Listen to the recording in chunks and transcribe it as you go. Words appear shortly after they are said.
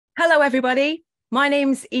Hello, everybody. My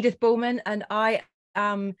name's Edith Bowman, and I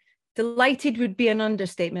am delighted, would be an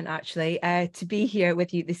understatement, actually, to be here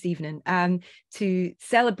with you this evening to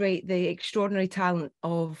celebrate the extraordinary talent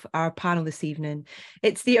of our panel this evening.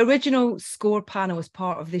 It's the original score panel as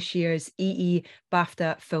part of this year's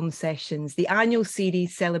BAFTA Film Sessions. The annual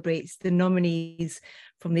series celebrates the nominees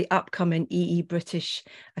from the upcoming British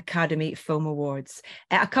Academy Film Awards.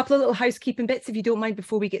 A couple of little housekeeping bits, if you don't mind,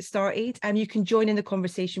 before we get started. You can join in the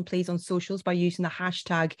conversation, please, on socials by using the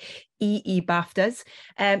hashtag BAFTAs.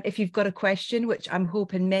 If you've got a question, which I'm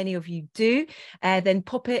hoping many of you do, then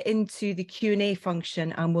pop it into the Q&A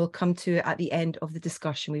function and we'll come to it at the end of the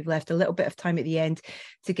discussion. We've left a little bit of time at the end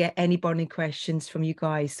to get any burning questions from you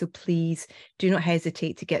guys, so please do not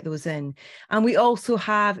hesitate to get those in. And we also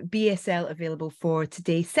have BSL available for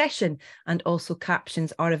today's session, and also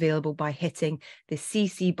captions are available by hitting the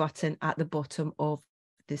CC button at the bottom of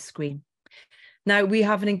the screen. Now, we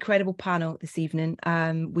have an incredible panel this evening.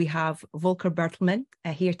 We have Volker Bertelmann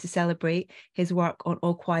here to celebrate his work on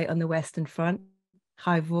All Quiet on the Western Front.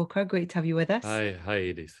 Hi, Volker. Great to have you with us. Hi,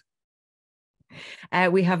 Edith.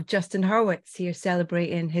 We have Justin Hurwitz here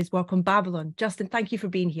celebrating his work on Babylon. Justin, thank you for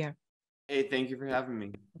being here. Hey, thank you for having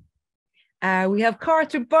me. We have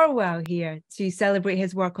Carter Burwell here to celebrate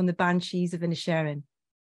his work on the BANSHEES of INISHERIN.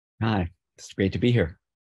 Hi, it's great to be here.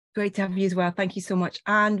 Great to have you as well. Thank you so much.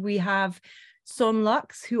 And we have some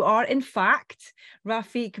Lux, who are in fact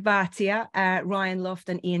Rafia, Bhatia, Ryan Lott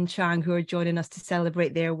and Ian Chang, who are joining us to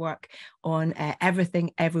celebrate their work on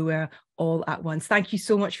Everything Everywhere All at Once. Thank you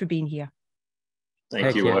so much for being here.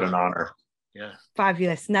 Thank you. What an honor. Yeah.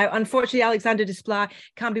 Fabulous. Now, unfortunately, Alexander Desplat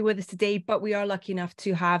can't be with us today, but we are lucky enough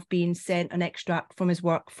to have been sent an extract from his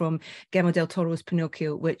work from Guillermo del Toro's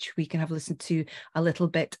Pinocchio, which we can have listened to a little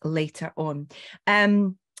bit later on.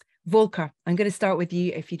 Volker, I'm going to start with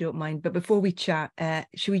you if you don't mind. But before we chat,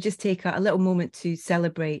 should we just take a little moment to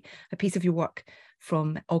celebrate a piece of your work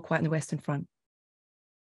from All Quiet on the Western Front?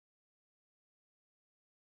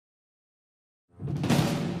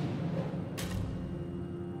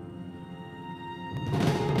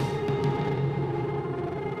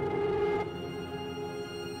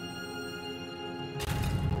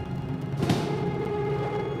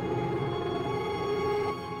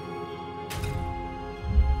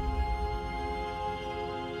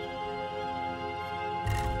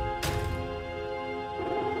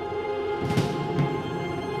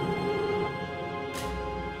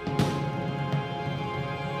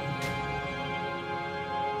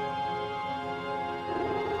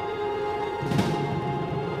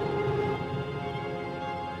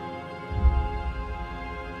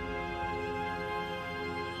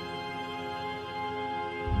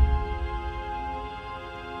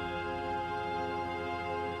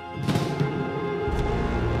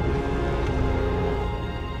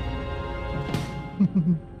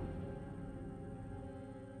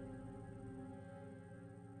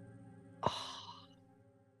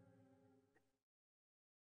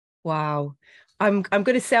 Wow. I'm going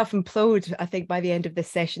to self-implode, I think, by the end of this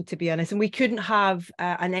session, to be honest. And we couldn't have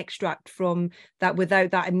an extract from that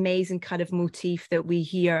without that amazing kind of motif that we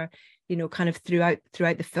hear, you know, kind of throughout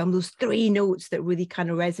the film, those three notes that really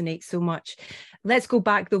kind of resonate so much. Let's go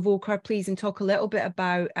back, though, Volker, please, and talk a little bit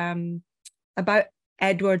about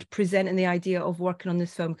Edward presenting the idea of working on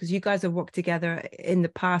this film, because you guys have worked together in the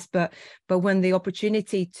past, but when the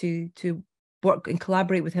opportunity to work and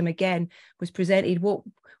collaborate with him again was presented, what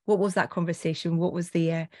was that conversation? What was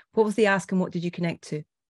the ask, and what did you connect to?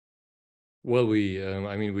 Well,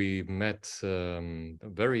 we met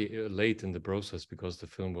very late in the process because the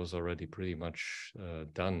film was already pretty much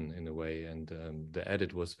done in a way, and the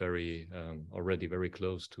edit was already very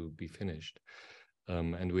close to be finished.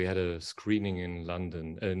 And we had a screening in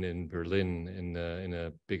London and in Berlin in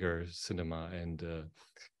a bigger cinema, and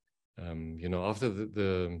you know, after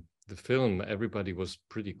the film, everybody was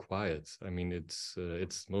pretty quiet. I mean,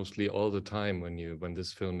 it's mostly all the time when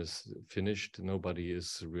this film is finished, nobody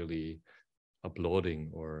is really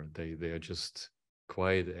applauding, or they are just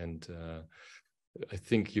quiet, and I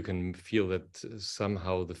think you can feel that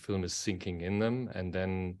somehow the film is sinking in them, and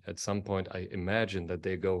then at some point I imagine that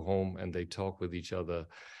they go home and they talk with each other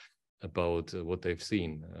about what they've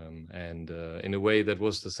seen, and in a way that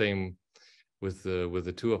was the same with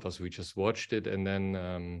the two of us. We just watched it, and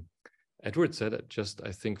then Edward said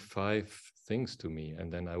I think 5 things to me,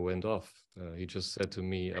 and then I went off. He just said to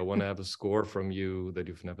me, I want to have a score from you that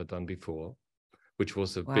you've never done before, which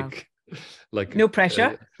was a big, like, no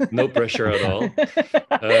pressure. No pressure at all.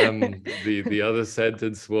 The other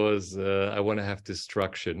sentence was, I want to have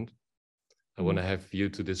destruction. I want to have you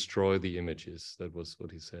to destroy the images. That was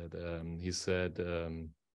what he said. He said,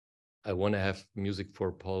 I want to have music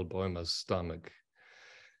for Paul Bäumer's stomach.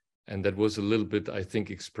 And that was a little bit, I think,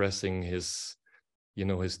 expressing his, you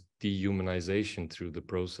know, his dehumanization through the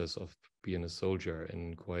process of being a soldier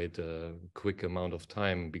in quite a quick amount of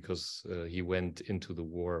time, because he went into the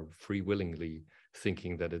war free willingly,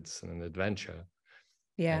 thinking that it's an adventure.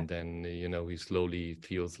 Yeah. And then, you know, he slowly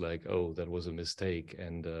feels like, oh, that was a mistake,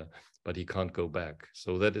 and but he can't go back.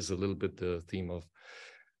 So that is a little bit the theme of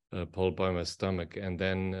Paul Bäumer's stomach. And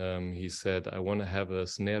then he said, I want to have a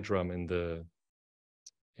snare drum in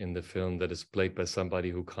the film that is played by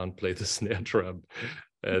somebody who can't play the snare drum.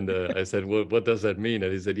 And I said, well, what does that mean?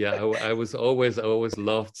 And he said, yeah, I always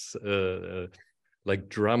loved like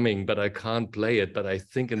drumming, but I can't play it. But I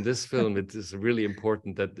think in this film, it is really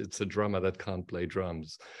important that it's a drummer that can't play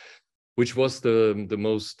drums, which was the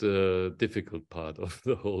most difficult part of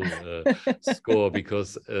the whole score,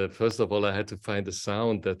 because first of all, I had to find a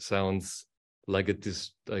sound that sounds like a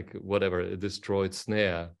destroyed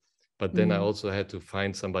snare. But then I also had to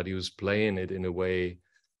find somebody who's playing it in a way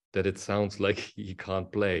that it sounds like he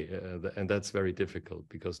can't play. And that's very difficult,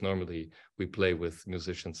 because normally we play with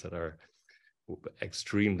musicians that are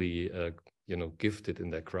extremely, you know, gifted in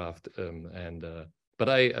their craft.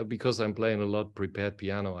 But because I'm playing a lot prepared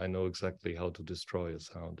piano, I know exactly how to destroy a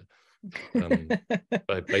sound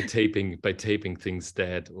by taping things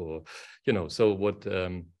dead, or, you know. So what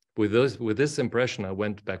with this impression, I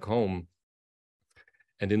went back home.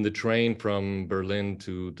 And in the train from Berlin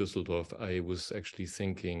to Düsseldorf, I was actually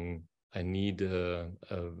thinking I need an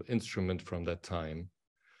instrument from that time,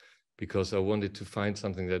 because I wanted to find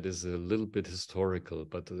something that is a little bit historical,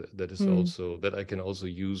 but that is also, that I can also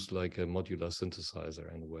use like a modular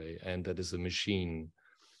synthesizer in a way, and that is a machine,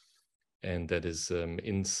 and that is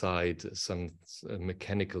inside some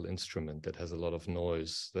mechanical instrument that has a lot of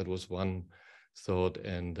noise. That was one thought.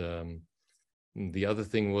 And the other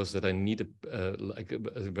thing was that I needed like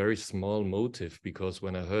a very small motive, because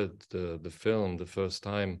when I heard the film the first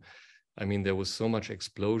time, I mean, there was so much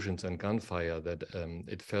explosions and gunfire that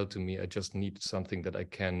it felt to me I just need something that I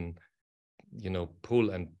can, you know, pull,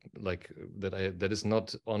 and like that is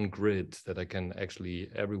not on grid, that I can actually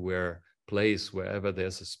everywhere place, wherever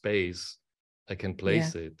there's a space, I can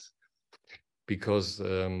place it. Because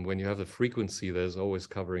when you have a frequency that is always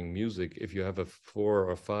covering music, if you have a 4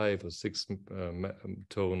 or 5 or 6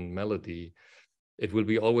 tone melody, it will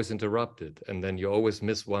be always interrupted, and then you always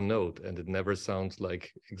miss one note, and it never sounds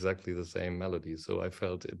like exactly the same melody. So I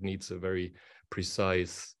felt it needs a very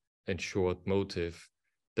precise and short motive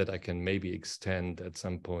that I can maybe extend at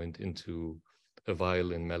some point into a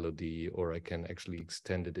violin melody, or I can actually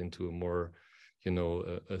extend it into a more, you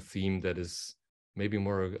know, a theme that is maybe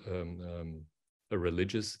more a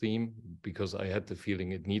religious theme, because I had the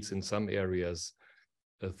feeling it needs in some areas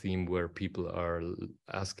a theme where people are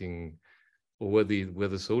asking, or where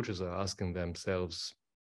the soldiers are asking themselves,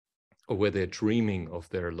 or where they're dreaming of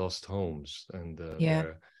their lost homes and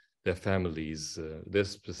their families. There's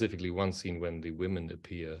specifically one scene when the women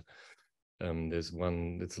appear. There's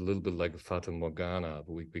one, it's a little bit like a Fata Morgana,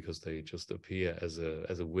 because they just appear as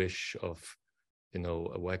a wish of, you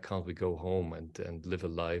know, why can't we go home and live a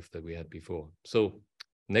life that we had before? So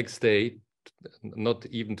next day, not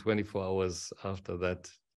even 24 hours after that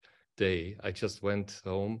day, I just went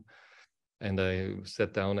home and I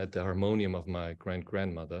sat down at the harmonium of my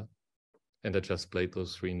grandmother, and I just played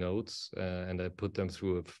those 3 notes, and I put them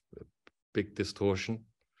through a big distortion,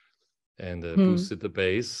 and boosted the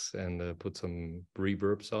bass, and put some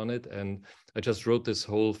reverbs on it, and I just wrote this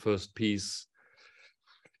whole first piece.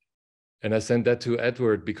 And I sent that to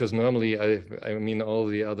Edward, because normally, I mean, all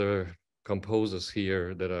the other composers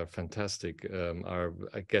here that are fantastic are,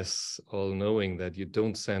 I guess, all knowing that you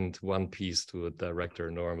don't send one piece to a director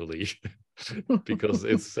normally, because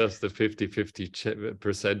it's just a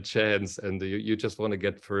 50% chance, and you just want to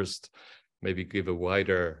get first, maybe give a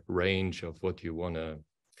wider range of what you want to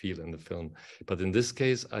feel in the film. But in this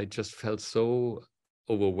case, I just felt so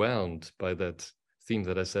overwhelmed by that theme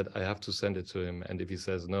that I said, I have to send it to him. And if he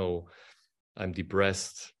says no, I'm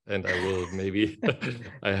depressed, and I will maybe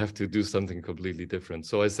I have to do something completely different.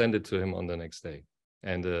 So I sent it to him on the next day,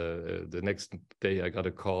 and the next day I got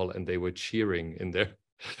a call, and they were cheering in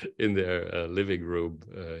their living room,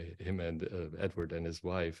 him and Edward and his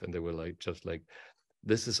wife, and they were like, just like,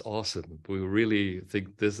 this is awesome. We really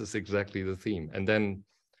think this is exactly the theme. And then,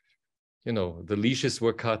 you know, the leashes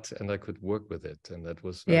were cut, and I could work with it, and that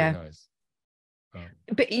was very nice.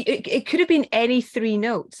 But it could have been any 3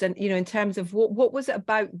 notes, and, you know, in terms of what was it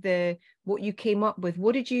about what you came up with?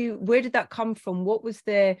 Where did that come from? What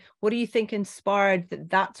do you think inspired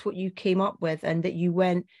that's what you came up with, and that you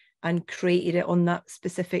went and created it on that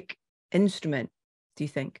specific instrument, do you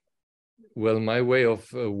think? Well, my way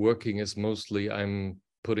of working is mostly I'm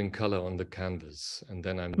putting color on the canvas, and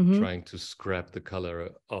then I'm trying to scrap the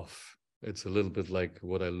color off. It's a little bit like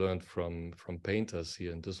what I learned from painters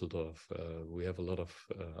here in Düsseldorf. We have a lot of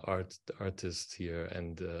artists here,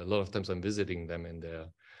 and a lot of times I'm visiting them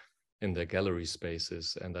in their gallery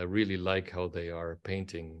spaces, and I really like how they are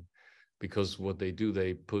painting, because what they do,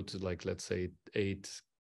 they put, like, let's say 8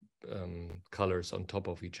 colors on top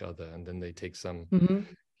of each other, and then they take some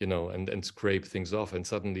you know, and scrape things off, and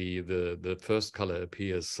suddenly the first color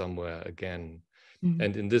appears somewhere again.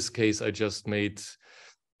 And in this case,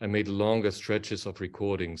 I made longer stretches of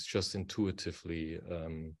recordings just intuitively,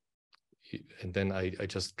 and then I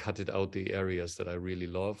just cut it out the areas that I really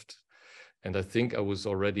loved. And I think I was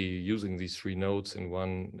already using these 3 notes in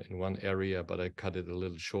one area, but I cut it a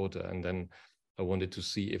little shorter, and then I wanted to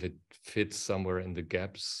see if it fits somewhere in the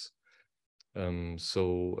gaps. You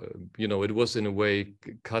know, it was in a way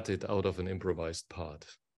cut it out of an improvised part.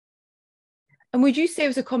 And would you say it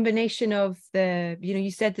was a combination of the, you know,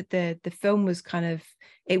 you said that the film was kind of,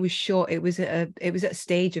 it was short, it was at a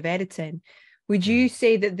stage of editing. Would you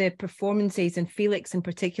say that the performances, and Felix in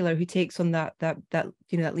particular, who takes on that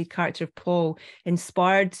you know, that lead character of Paul,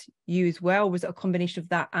 inspired you as well? Was it a combination of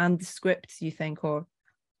that and the script, you think, or?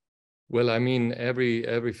 Well, I mean,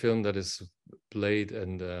 every film that is played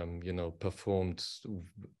and you know, performed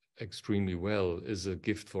extremely well is a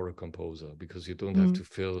gift for a composer, because you don't have to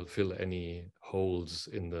fill any holes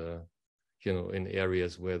in the, you know, in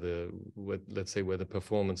areas where let's say where the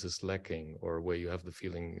performance is lacking, or where you have the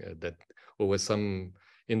feeling that, or where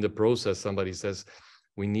in the process somebody says,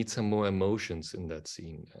 we need some more emotions in that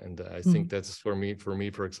scene. And I think that's for me,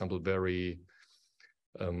 for example, very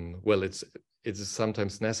well, it is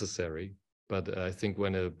sometimes necessary, but I think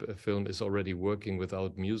when a film is already working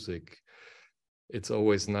without music, it's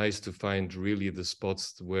always nice to find really the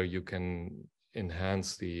spots where you can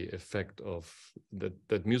enhance the effect of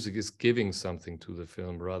that music is giving something to the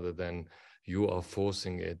film, rather than you are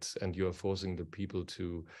forcing it, and you are forcing the people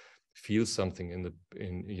to feel something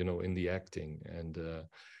in the acting. And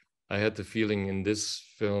I had the feeling in this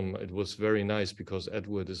film it was very nice, because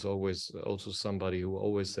Edward is always also somebody who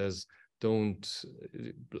always says, don't,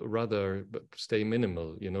 rather stay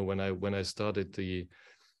minimal. You know, when I started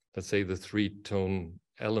let's say the 3-tone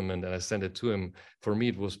element, and I sent it to him, for me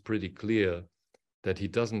it was pretty clear that he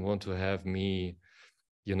doesn't want to have me,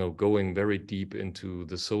 you know, going very deep into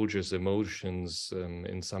the soldier's emotions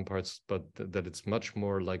in some parts, but that it's much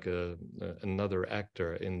more like another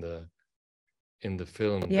actor in the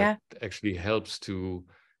film that actually helps to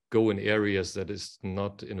go in areas that is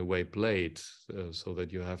not in a way played, so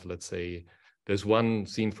that you have, let's say, there's one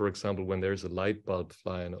scene, for example, when there's a light bulb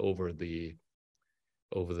flying over the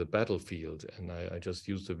battlefield, and I just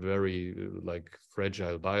used a very like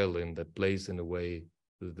fragile violin that plays in a way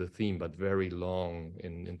the theme, but very long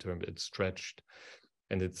in terms, it's stretched,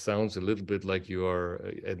 and it sounds a little bit like you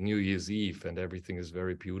are at New Year's Eve, and everything is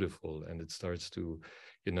very beautiful, and it starts to,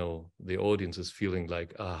 you know, the audience is feeling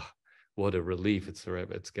like, what a relief,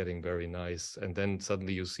 it's getting very nice. And then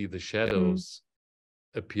suddenly you see the shadows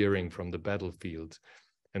appearing from the battlefield,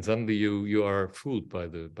 and suddenly you are fooled by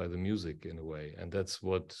the music in a way. And that's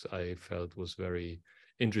what I felt was very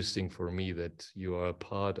interesting for me, that you are a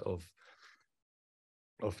part of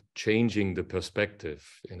changing the perspective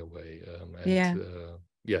in a way.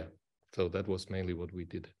 So that was mainly what we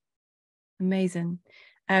did. Amazing.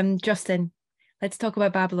 Justin, let's talk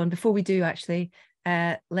about Babylon. Before we do, actually,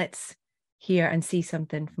 let's hear and see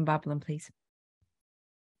something from Babylon, please.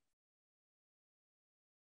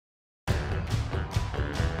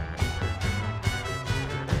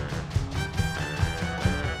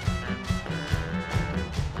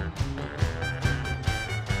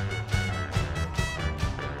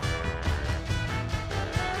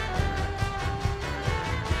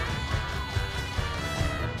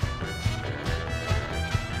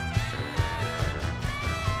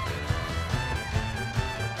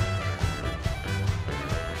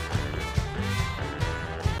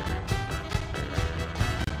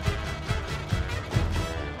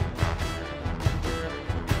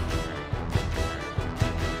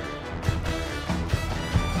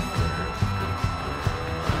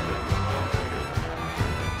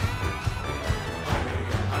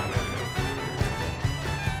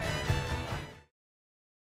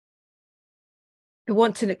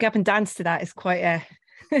 Want to get up and dance to that is quite a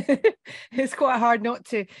it's quite hard not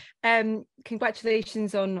to.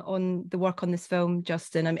 Congratulations on the work on this film,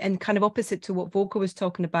 Justin. And kind of opposite to what Volker was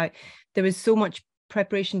talking about, there was so much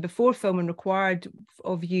preparation before filming required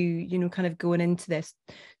of you, you know, kind of going into this?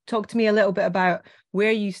 Talk to me a little bit about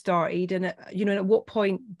where you started and, you know, at what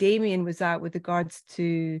point Damien was at with regards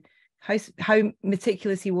to how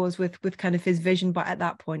meticulous he was with kind of his vision, but at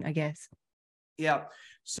that point, I guess. Yeah.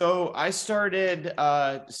 So I started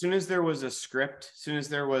as soon as there was a script, as soon as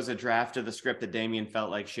there was a draft of the script that Damien felt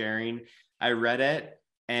like sharing, I read it,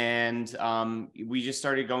 and we just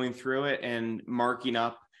started going through it and marking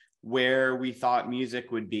up where we thought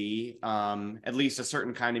music would be, at least a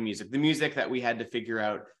certain kind of music, the music that we had to figure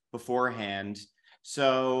out beforehand.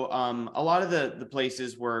 So a lot of the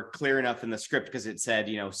places were clear enough in the script because it said,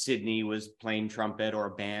 you know, Sydney was playing trumpet or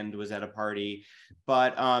a band was at a party,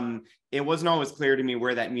 but it wasn't always clear to me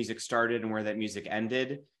where that music started and where that music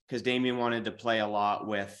ended, because Damien wanted to play a lot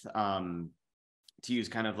with, to use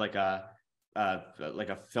kind of like a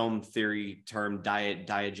film theory term,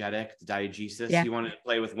 diegesis. Yeah. He wanted to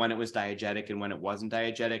play with when it was diegetic and when it wasn't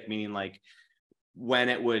diegetic, meaning like when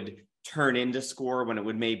it would turn into score, when it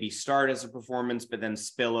would maybe start as a performance, but then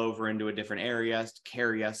spill over into a different area,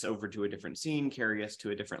 carry us over to a different scene, carry us to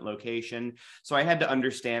a different location. So I had to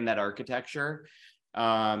understand that architecture.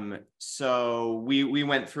 So we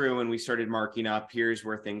went through and we started marking up, here's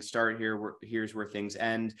where things start, here's where things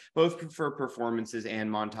end, both for performances and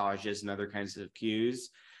montages and other kinds of cues.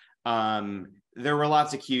 There were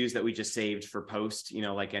lots of cues that we just saved for post, you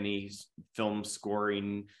know, like any film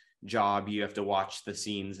scoring job, you have to watch the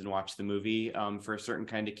scenes and watch the movie for a certain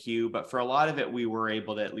kind of cue. But for a lot of it, we were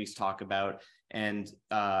able to at least talk about and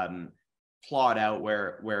plot out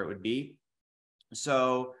where it would be.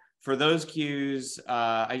 So for those cues,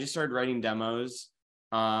 I just started writing demos.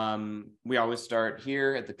 We always start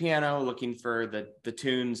here at the piano, looking for the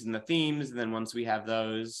tunes and the themes. And then once we have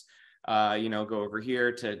those, you know, go over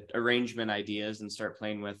here to arrangement ideas and start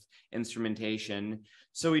playing with instrumentation.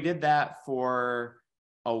 So we did that for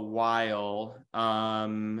a while.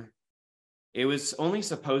 It was only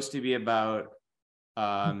supposed to be about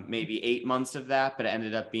maybe 8 months of that, but it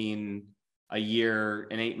ended up being a year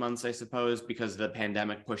and 8 months, I suppose, because the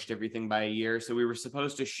pandemic pushed everything by a year. So we were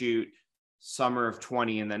supposed to shoot summer of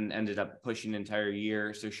 20 and then ended up pushing an entire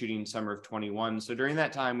year. So shooting summer of 21. So during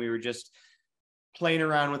that time, we were just playing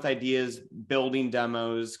around with ideas, building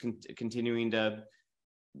demos, continuing to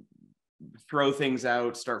throw things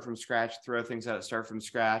out, start from scratch, throw things out, start from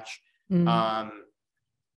scratch.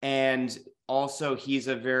 And also he's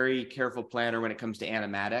a very careful planner when it comes to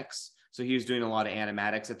animatics. So he was doing a lot of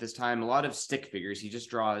animatics at this time, a lot of stick figures. He just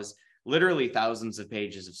draws literally thousands of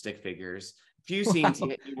pages of stick figures. A few scenes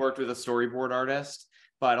he worked with a storyboard artist,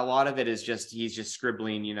 but a lot of it is just, he's just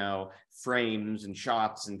scribbling, you know, frames and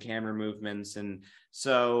shots and camera movements. And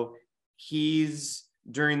so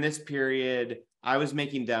during this period, I was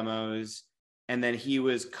making demos, and then he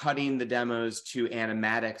was cutting the demos to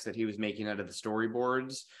animatics that he was making out of the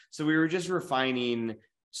storyboards. So we were just refining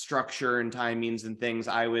structure and timings and things.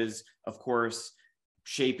 I was, of course,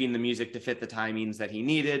 shaping the music to fit the timings that he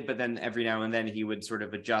needed, but then every now and then he would sort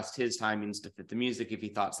of adjust his timings to fit the music if he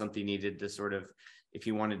thought something needed to sort of, if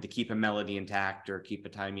he wanted to keep a melody intact or keep a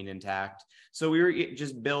timing intact. So we were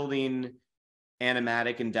just building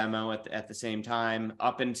animatic and demo at the same time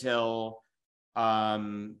up until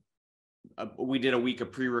we did a week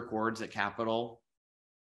of pre-records at Capitol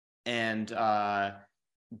and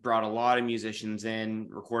brought a lot of musicians in,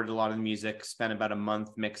 recorded a lot of the music, spent about a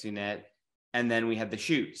month mixing it, and then we had the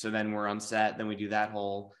shoot. So then we're on set, then we do that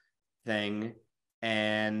whole thing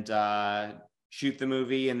and shoot the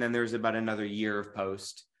movie, and then there's about another year of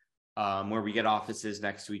post where we get offices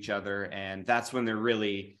next to each other, and that's when I'm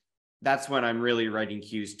really writing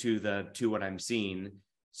cues to what I'm seeing.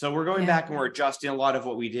 So we're going back and we're adjusting a lot of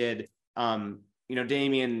what we did. You know,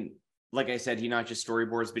 Damien, like I said, he not just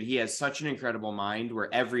storyboards, but he has such an incredible mind where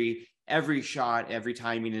every shot, every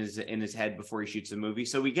timing is in his head before he shoots a movie.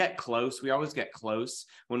 So we get close. We always get close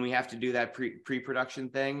when we have to do that pre-production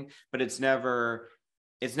thing, but it's never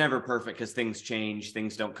perfect because things change.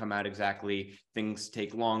 Things don't come out exactly. Things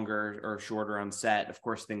take longer or shorter on set. Of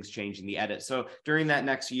course, things change in the edit. So during that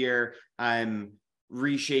next year, I'm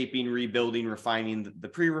reshaping, rebuilding, refining the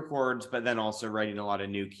pre-records, but then also writing a lot of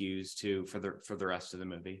new cues too for the rest of the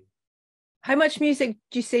movie. How much music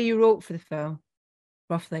do you say you wrote for the film,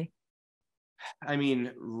 roughly? I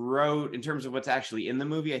mean, wrote in terms of what's actually in the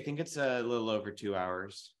movie, I think it's a little over 2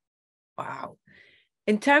 hours. Wow.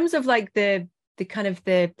 In terms of like the kind of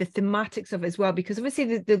the thematics of it as well, because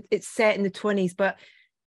obviously it's set in the 20s, but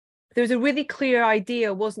there's a really clear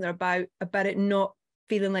idea, wasn't there, about it not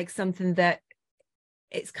feeling like something that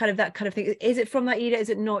it's kind of that kind of thing. Is it from that era? Is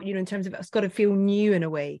it not? You know, in terms of it's got to feel new in a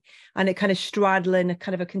way, and it kind of straddling a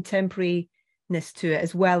kind of a contemporary to it,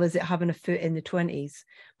 as well as it having a foot in the 20s.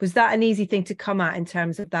 Was that an easy thing to come at in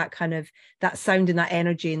terms of that kind of that sound and that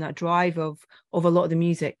energy and that drive of a lot of the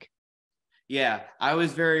music? Yeah, I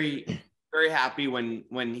was very happy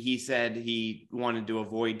when he said he wanted to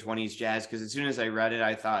avoid 20s jazz, because as soon as I read it,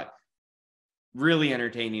 I thought, really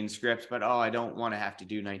entertaining script, but I don't want to have to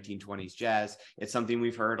do 1920s jazz. It's something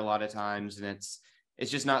we've heard a lot of times, and it's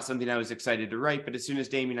just not something I was excited to write. But as soon as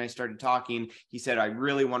Damien and I started talking, he said, I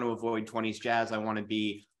really want to avoid 20s jazz. I want to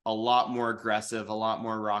be a lot more aggressive, a lot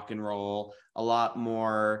more rock and roll, a lot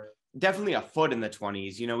more, definitely a foot in the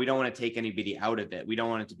 20s. You know, we don't want to take anybody out of it. We don't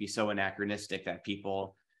want it to be so anachronistic that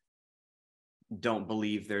people don't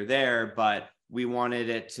believe they're there, but we wanted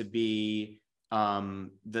it to be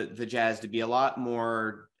the jazz to be a lot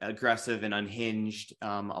more aggressive and unhinged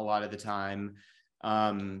a lot of the time.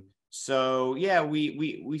 So yeah,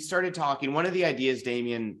 we started talking. One of the ideas,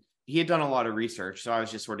 Damien, he had done a lot of research, so I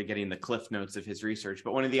was just sort of getting the cliff notes of his research.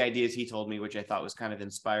 But one of the ideas he told me, which I thought was kind of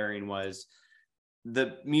inspiring, was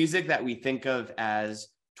the music that we think of as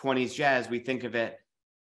 20s jazz. We think of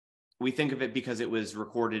it because it was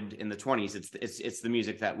recorded in the 20s. It's the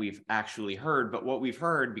music that we've actually heard, but what we've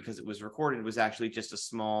heard, because it was recorded, was actually just a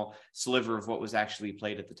small sliver of what was actually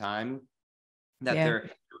played at the time. There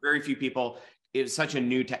were very few people. It was such a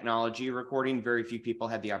new technology recording. Very few people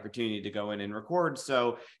had the opportunity to go in and record.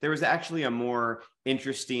 So there was actually a more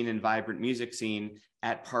interesting and vibrant music scene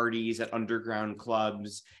at parties, at underground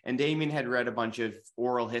clubs. And Damien had read a bunch of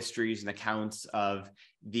oral histories and accounts of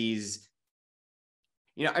these.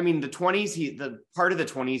 You know, I mean, the 20s, the part of the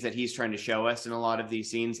 20s that he's trying to show us in a lot of these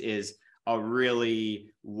scenes is a really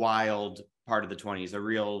wild part of the 20s, a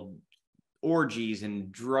real orgies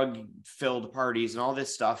and drug-filled parties and all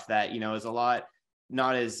this stuff that, you know, is a lot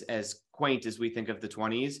not as quaint as we think of the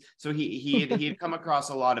 20s. So he had come across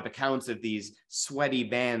a lot of accounts of these sweaty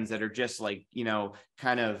bands that are just like, you know,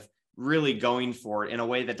 kind of really going for it in a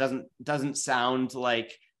way that doesn't sound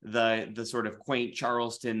like the sort of quaint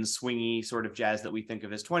Charleston swingy sort of jazz that we think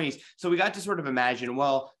of as 20s. So we got to sort of imagine,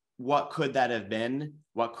 well, what could that have been?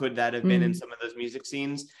 What could that have been in some of those music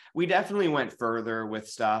scenes? We definitely went further with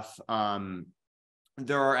stuff.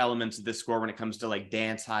 There are elements of this score when it comes to like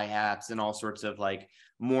dance hi-hats and all sorts of like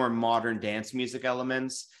more modern dance music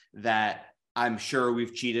elements that I'm sure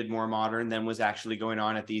we've cheated more modern than was actually going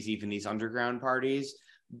on at these underground parties.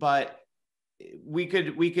 But we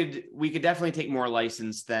could definitely take more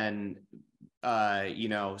license than you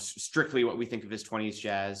know, strictly what we think of as 20s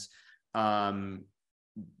jazz,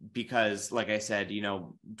 because like I said, you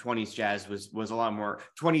know, 20s jazz was a lot more,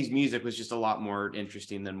 20s music was just a lot more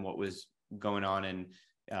interesting than what was going on in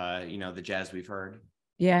you know, the jazz we've heard.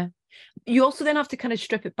 Yeah, you also then have to kind of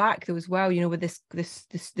strip it back though as well, you know, with this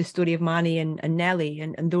story of Manny and Nelly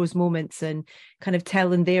and those moments, and kind of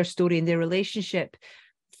telling their story and their relationship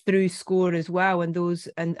through score as well, and those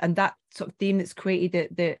and that sort of theme that's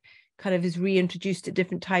created that kind of is reintroduced at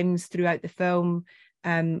different times throughout the film,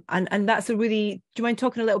 and that's a really, do you mind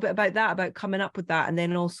talking a little bit about that, about coming up with that, and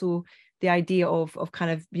then also the idea of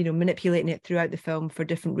kind of, you know, manipulating it throughout the film for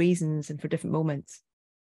different reasons and for different moments?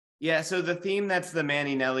 Yeah, so the theme that's the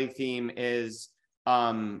Manny Nelly theme is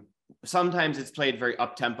sometimes it's played very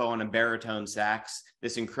up-tempo on a baritone sax.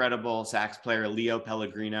 This incredible sax player, Leo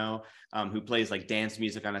Pellegrino, who plays like dance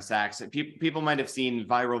music on a sax. People might have seen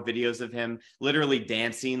viral videos of him literally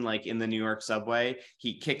dancing like in the New York subway.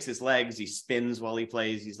 He kicks his legs, he spins while he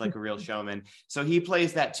plays. He's like a real showman. So he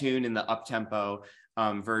plays that tune in the up-tempo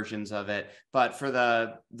versions of it. But for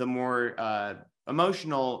the more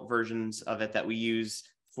emotional versions of it that we use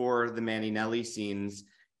for the Manny Nelly scenes,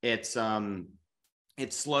 it's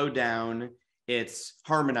slowed down, it's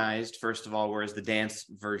harmonized first of all, whereas the dance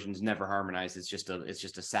version's never harmonized. It's just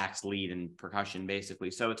a sax lead and percussion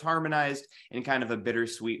basically. So it's harmonized in kind of a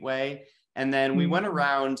bittersweet way. And then we went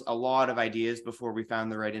around a lot of ideas before we found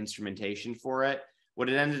the right instrumentation for it. What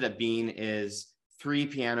it ended up being is 3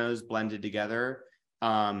 pianos blended together.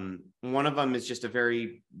 One of them is just a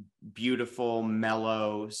very beautiful,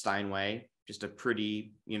 mellow Steinway, just a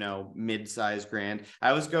pretty, you know, mid-sized grand. I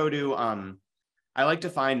always go to, I like to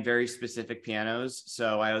find very specific pianos.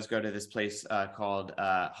 So I always go to this place called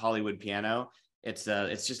Hollywood Piano. It's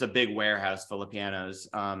just a big warehouse full of pianos.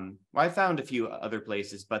 Well, I found a few other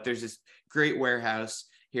places, but there's this great warehouse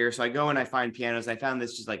here. So I go and I find pianos. I found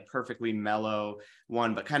this just like perfectly mellow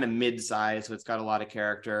one, but kind of mid-sized. So it's got a lot of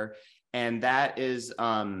character. And that is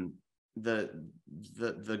the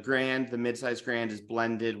mid-sized grand is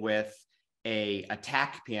blended with a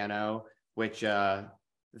attack piano, which I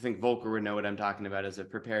think Volker would know what I'm talking about as a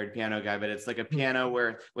prepared piano guy, but it's like a piano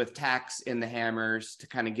where with tacks in the hammers to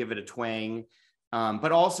kind of give it a twang.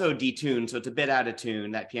 but also detuned. So it's a bit out of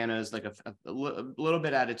tune. That piano is like a little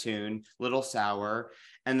bit out of tune, little sour.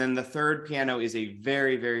 And then the third piano is a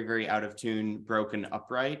very, very, very out of tune, broken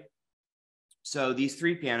upright. So these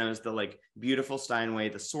three pianos, the like beautiful Steinway,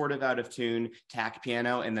 the sort of out of tune tack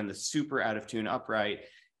piano, and then the super out of tune upright,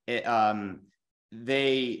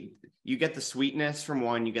 you get the sweetness from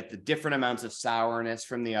one, you get the different amounts of sourness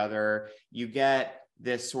from the other, you get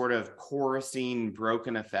this sort of chorusing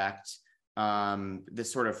broken effect,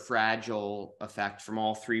 this sort of fragile effect from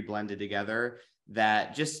all three blended together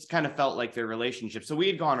that just kind of felt like their relationship. So we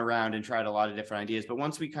had gone around and tried a lot of different ideas, but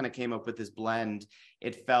once we kind of came up with this blend,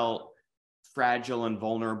 it felt fragile and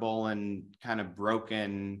vulnerable and kind of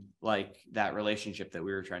broken, like that relationship that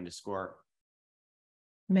we were trying to score.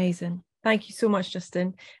 Amazing. Thank you so much,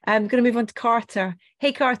 Justin. I'm going to move on to Carter.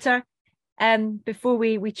 Hey, Carter. Before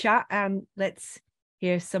we chat, let's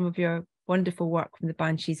hear some of your wonderful work from the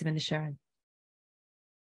Banshees of INISHERIN.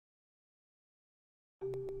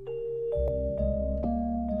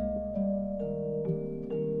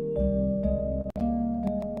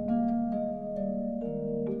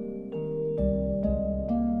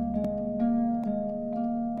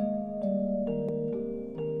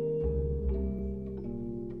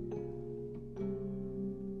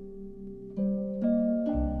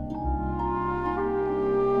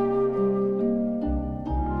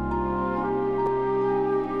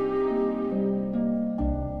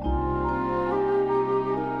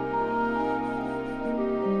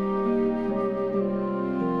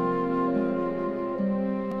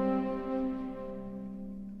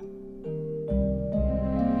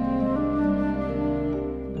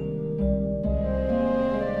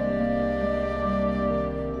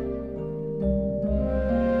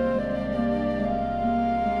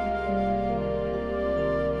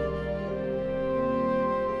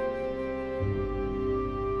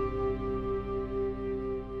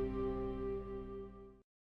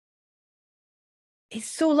 It's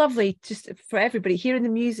so lovely just for everybody hearing the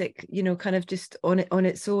music, you know, kind of just on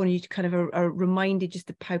its own. You kind of are reminded just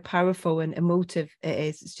of how powerful and emotive it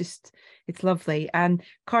is. It's lovely. And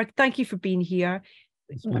Cart, thank you for being here.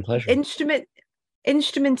 It's my pleasure.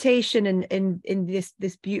 Instrumentation in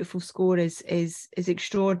this beautiful score is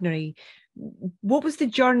extraordinary. What was the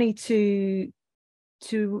journey to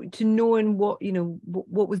knowing what, you know,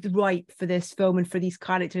 what was right for this film and for these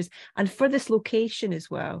characters and for this location as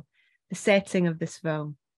well? The setting of this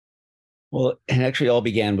film? Well, it actually all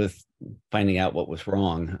began with finding out what was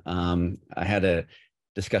wrong. I had a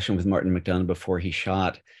discussion with Martin McDonagh before he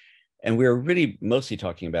shot, and we were really mostly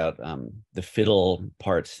talking about the fiddle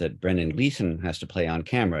parts that Brendan Gleeson has to play on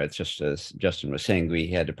camera. It's just as Justin was saying, we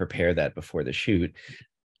had to prepare that before the shoot.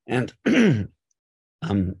 And Martin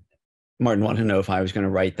wanted to know if I was going to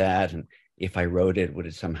write that, and if I wrote it, would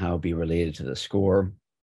it somehow be related to the score?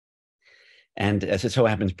 And as it so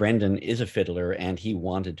happens, Brendan is a fiddler and he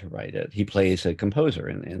wanted to write it. He plays a composer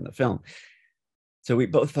in the film. So we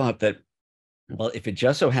both thought that, well, if it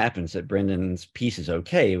just so happens that Brendan's piece is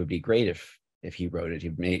okay, it would be great if he wrote it. He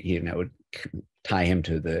would tie him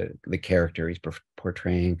to the character he's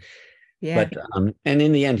portraying. Yeah. But and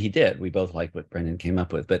in the end, he did. We both liked what Brendan came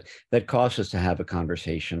up with. But that caused us to have a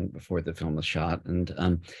conversation before the film was shot.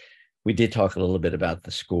 And we did talk a little bit about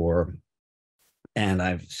the score. And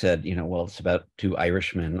I've said, you know, well, it's about two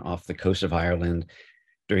Irishmen off the coast of Ireland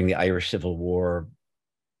during the Irish Civil War.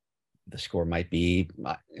 The score might be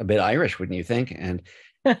a bit Irish, wouldn't you think? And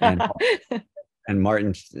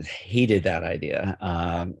Martin hated that idea,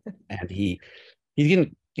 and he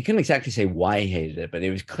couldn't exactly say why he hated it, but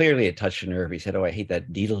it was clearly a touch of nerve. He said, "Oh, I hate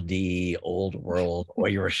that deedle-dee old world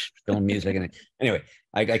Irish film music." And anyway,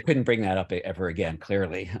 I couldn't bring that up ever again.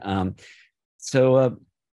 Clearly, so.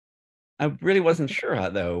 I really wasn't sure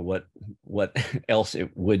what else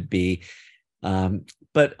it would be.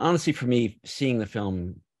 But honestly, for me, seeing the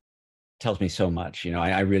film tells me so much. You know,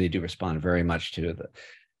 I really do respond very much to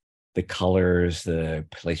the colors, the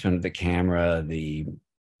placement of the camera, the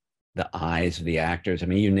eyes of the actors. I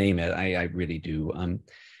mean, you name it, I really do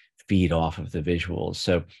feed off of the visuals.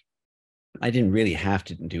 So I didn't really have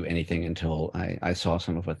to do anything until I saw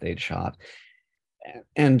some of what they'd shot.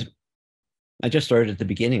 And I just started at the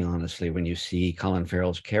beginning, honestly, when you see Colin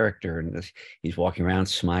Farrell's character and he's walking around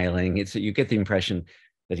smiling. You get the impression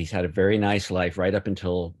that he's had a very nice life right up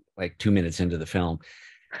until like 2 minutes into the film.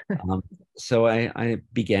 So I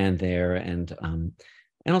began there and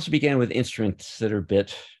also began with instruments that are a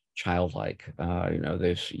bit childlike. You know,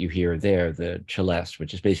 you hear there the celeste,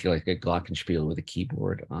 which is basically like a glockenspiel with a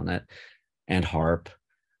keyboard on it, and harp.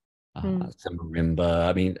 Some marimba.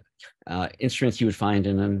 I mean, instruments you would find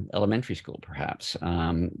in an elementary school, perhaps.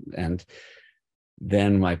 And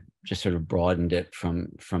then I just sort of broadened it from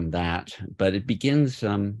that. But it begins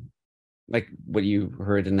like what you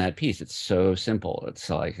heard in that piece. It's so simple. It's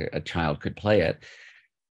like a child could play it.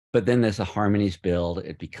 But then as the harmonies build,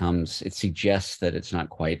 it suggests that it's not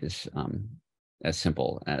quite as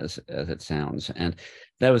simple as it sounds. And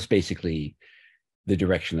that was basically the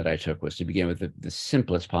direction that I took, was to begin with the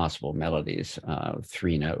simplest possible melodies,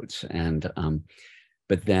 3 notes, and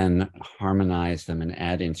but then harmonize them and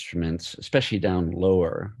add instruments, especially down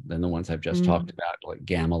lower than the ones I've just talked about, like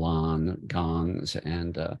gamelan, gongs,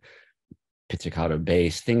 and pizzicato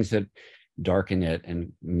bass, things that darken it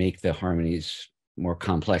and make the harmonies more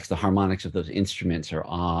complex. The harmonics of those instruments are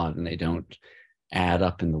odd, and they don't add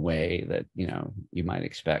up in the way that you might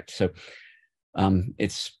expect. So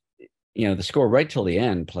it's the score right till the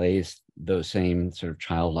end plays those same sort of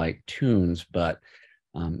childlike tunes, but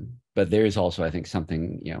there is also, I think,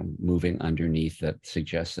 something moving underneath that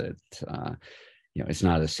suggests that it's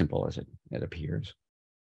not as simple as it appears.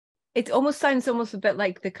 It almost sounds a bit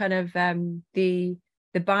like the kind of the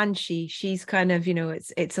banshee. She's kind of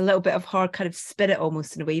it's a little bit of her kind of spirit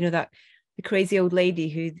almost, in a way, that the crazy old lady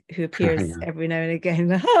who appears Yeah. every now and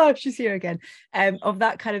again. Oh, she's here again. Of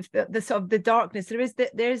that kind of the sort of the darkness. There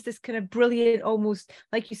is this kind of brilliant, almost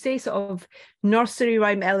like you say, sort of nursery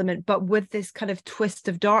rhyme element, but with this kind of twist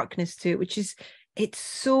of darkness to it, which is, it's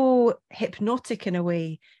so hypnotic in a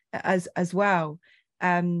way as well.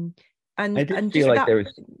 And I did and feel just like that, there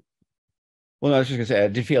was. Well, I was just going to say, I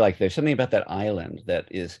did feel like there's something about that island that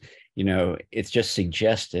is, it's just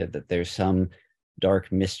suggested that there's some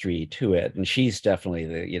dark mystery to it. And she's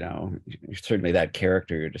definitely certainly that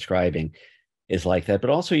character you're describing is like that.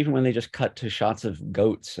 But also, even when they just cut to shots of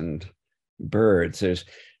goats and birds, there's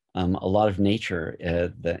a lot of nature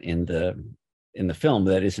in the film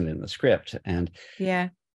that isn't in the script, and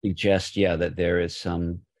suggest that there is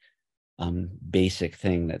some basic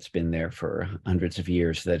thing that's been there for hundreds of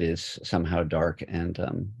years that is somehow dark and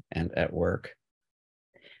at work.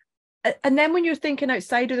 And then when you're thinking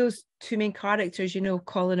outside of those 2 main characters,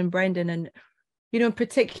 Colin and Brendan, and in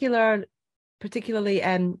particularly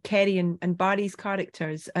Kerry and Barry's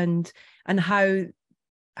characters, and how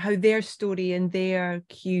their story and their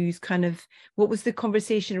cues, kind of, what was the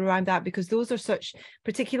conversation around that? Because those are such,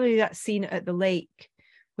 particularly that scene at the lake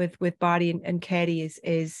with Barry and Kerry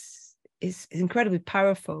is incredibly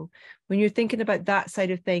powerful. When you're thinking about that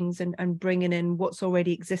side of things and bringing in what's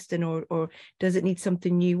already existing, or does it need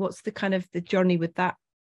something new? What's the kind of the journey with that?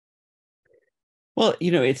 Well,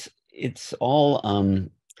 it's all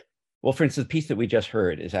well, for instance, the piece that we just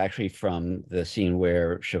heard is actually from the scene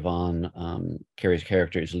where Siobhan, Carrie's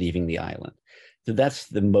character, is leaving the island. So that's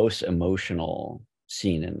the most emotional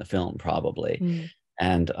scene in the film, probably.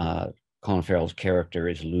 And Colin Farrell's character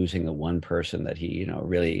is losing the one person that he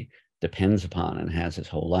really depends upon and has his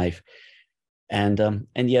whole life, and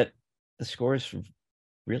yet the score is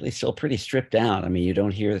really still pretty stripped down. I mean, you don't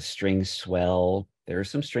hear the strings swell. There are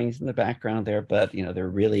some strings in the background there, but they're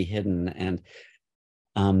really hidden. And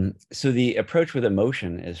so the approach with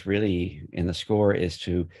emotion is really, in the score, is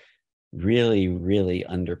to really, really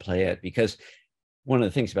underplay it, because one of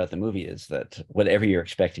the things about the movie is that whatever you're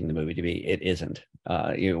expecting the movie to be, it isn't.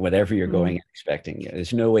 Whatever you're going and expecting,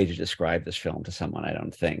 there's no way to describe this film to someone, I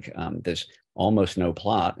don't think. There's almost no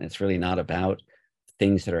plot. It's really not about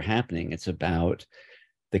things that are happening. It's about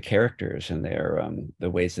the characters and their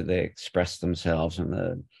the ways that they express themselves,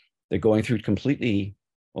 and they're going through completely,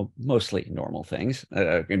 well, mostly normal things.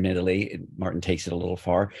 Admittedly, Martin takes it a little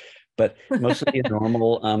far, but mostly a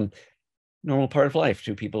normal part of life.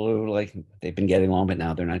 2 people who, they've been getting along, but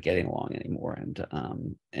now they're not getting along anymore,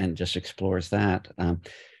 and just explores that.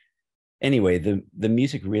 Anyway, the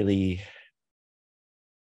music really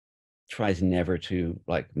tries never to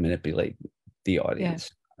manipulate the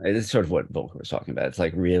audience. It's sort of what Volker was talking about. It's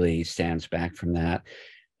really stands back from that.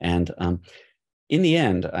 And in the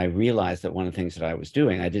end, I realized that one of the things that I was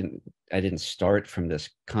doing, I didn't start from this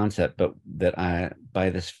concept, but that by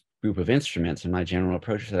this group of instruments and my general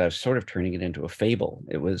approach, that I was sort of turning it into a fable.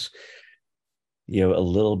 It was, a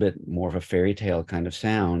little bit more of a fairy tale kind of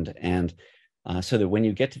sound. And so that when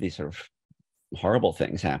you get to these sort of horrible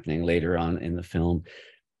things happening later on in the film,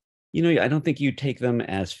 I don't think you take them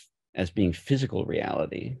as being physical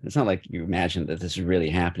reality. It's not like you imagine that this is really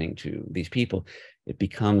happening to these people. It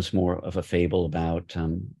becomes more of a fable about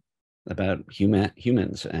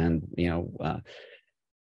humans, and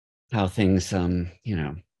how things are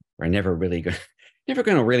never going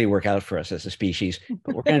to really work out for us as a species,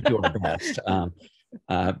 but we're going to do our best.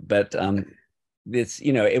 But it's,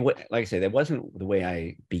 like I say, that wasn't the way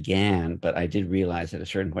I began, but I did realize at a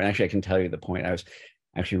certain point, actually, I can tell you the point. I was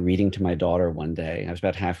actually reading to my daughter one day. I was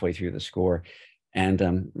about halfway through the score,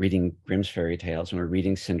 and reading Grimm's fairy tales, and we're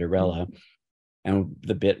reading Cinderella. And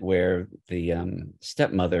the bit where the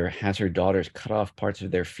stepmother has her daughters cut off parts of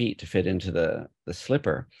their feet to fit into the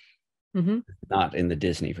slipper, not in the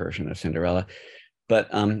Disney version of Cinderella, but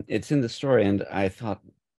it's in the story. And I thought,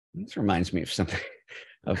 this reminds me of something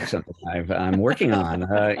I'm working on,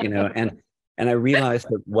 you know, and I realized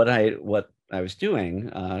that what I was doing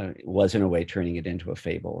was in a way turning it into a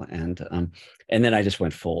fable, and then I just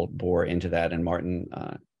went full bore into that, and Martin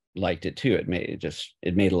liked it too. It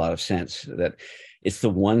made a lot of sense that it's the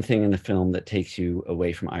one thing in the film that takes you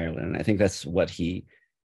away from Ireland. And I think that's what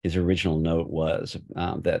his original note was,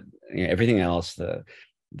 that, you know, everything else, the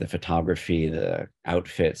photography, the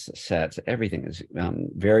outfits, the sets, everything is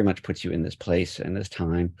very much puts you in this place and this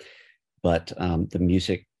time, but the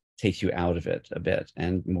music takes you out of it a bit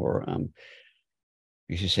and more,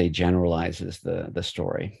 you should say, generalizes the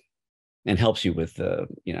story and helps you with the,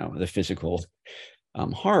 you know, the physical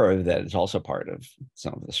horror that is also part of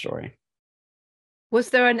some of the story. Was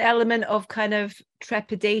there an element of kind of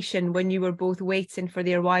trepidation when you were both waiting for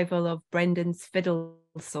the arrival of Brendan's fiddle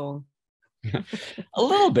song? A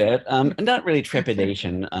little bit, not really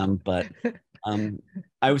trepidation, but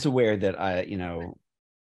I was aware that you know,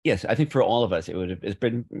 yes, I think for all of us, it's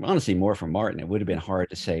been honestly more for Martin. It would have been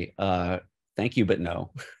hard to say, thank you, but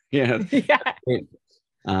no. Yeah.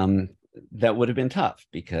 That would have been tough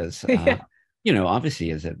because, you know,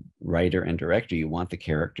 obviously as a writer and director, you want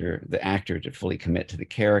the actor to fully commit to the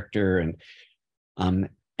character.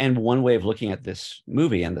 And one way of looking at this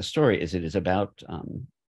movie and the story is it is about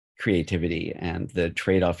creativity and the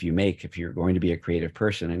trade-off you make if you're going to be a creative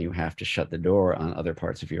person and you have to shut the door on other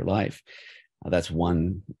parts of your life. That's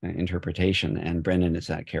one interpretation, and Brendan is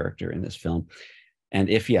that character in this film. And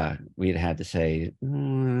if, we had had to say,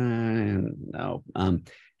 no,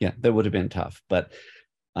 that would have been tough. But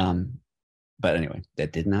anyway,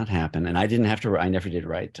 that did not happen. And I never did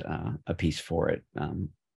write a piece for it.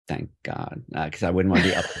 Thank God, because I wouldn't want to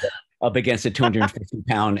be up against a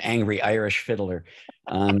 250-pound angry Irish fiddler.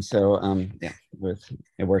 It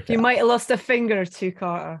worked out. You might have lost a finger or two,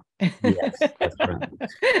 Carter. Yes, that's right.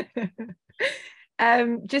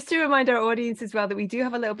 Just to remind our audience as well that we do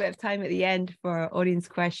have a little bit of time at the end for audience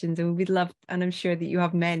questions, and we'd love, and I'm sure that you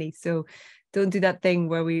have many, so don't do that thing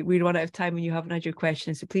where we run out of time when you haven't had your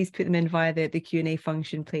questions. So please put them in via the Q&A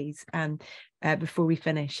function, please, before we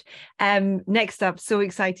finish. Next up, so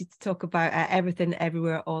excited to talk about Everything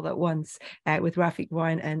Everywhere All at Once with Rafia,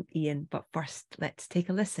 Ryan and Ian. But first, let's take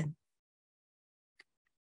a listen.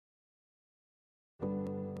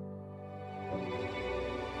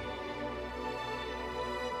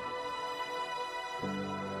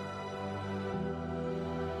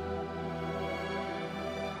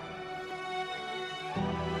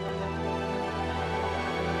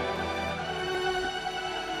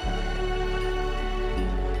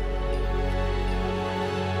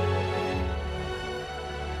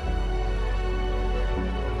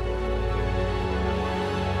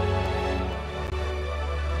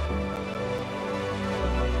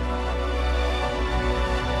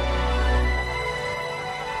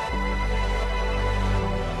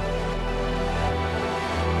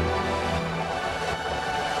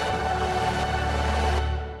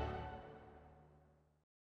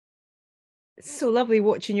 So lovely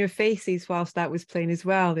watching your faces whilst that was playing as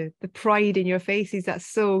well. The pride in your faces, that's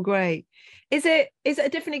so great. Is it a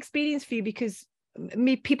different experience for you? Because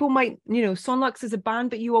people might, you know, Sonlux is a band,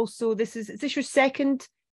 but you also, is this your second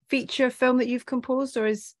feature film that you've composed,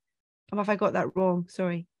 or have I got that wrong?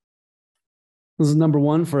 Sorry. This is number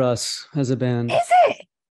one for us as a band. Is it?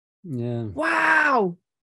 Yeah. Wow.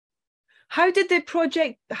 How did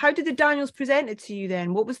the Daniels present it to you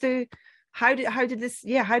then? What was how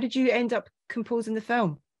did you end up composing the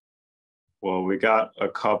film? Well, we got a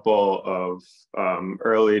couple of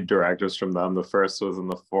early directives from them. The first was in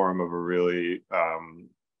the form of a really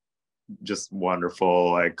just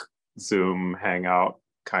wonderful, like, Zoom hangout,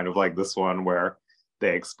 kind of like this one, where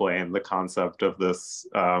they explained the concept of this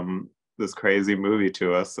this crazy movie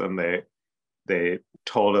to us, and they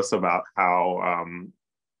told us about how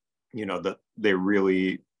you know, that they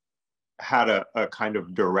really had a kind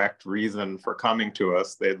of direct reason for coming to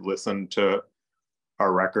us. They'd listened to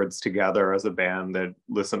our records together as a band. They'd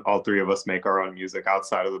listen, all three of us make our own music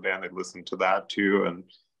outside of the band. They'd listen to that too. And,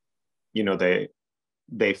 you know,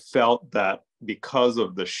 they felt that because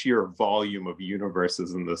of the sheer volume of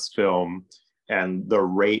universes in this film and the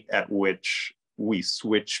rate at which we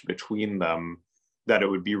switch between them, that it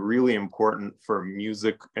would be really important for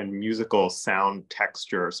music and musical sound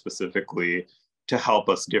texture specifically to help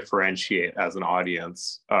us differentiate as an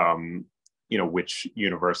audience, which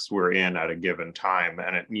universe we're in at a given time.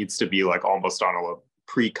 And it needs to be like almost on a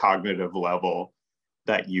precognitive level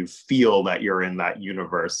that you feel that you're in that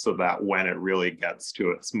universe, so that when it really gets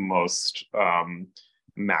to its most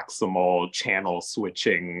maximal channel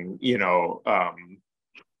switching,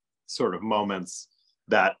 sort of moments,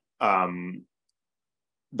 that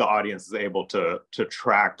the audience is able to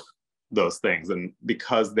track those things. And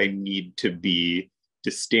because they need to be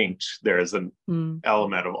distinct, there's an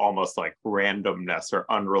element of almost like randomness or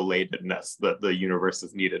unrelatedness that the universe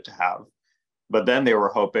is needed to have. But then they were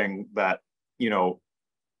hoping that,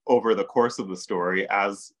 over the course of the story,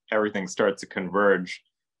 as everything starts to converge,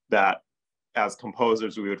 that as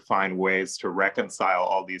composers, we would find ways to reconcile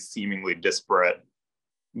all these seemingly disparate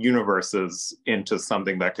universes into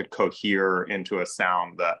something that could cohere into a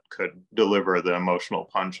sound that could deliver the emotional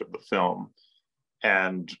punch of the film.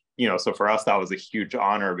 And, so for us, that was a huge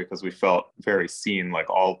honor, because we felt very seen, like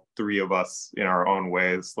all three of us in our own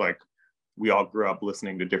ways. Like, we all grew up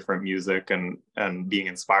listening to different music and being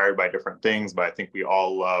inspired by different things, but I think we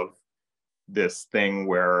all love this thing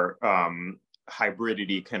where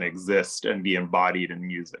hybridity can exist and be embodied in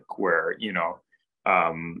music, where,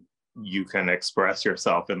 you can express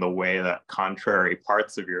yourself in the way that contrary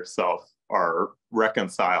parts of yourself are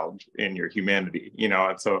reconciled in your humanity,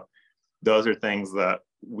 and so those are things that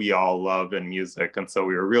we all love in music. And so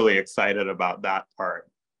we were really excited about that part.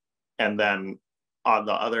 And then on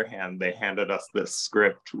the other hand, they handed us this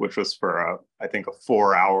script, which was for I think a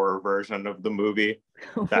 4-hour version of the movie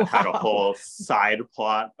that had a whole side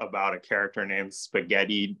plot about a character named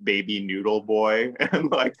Spaghetti Baby Noodle Boy,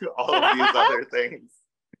 and like all of these other things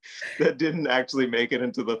that didn't actually make it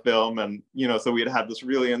into the film. And, so we'd had this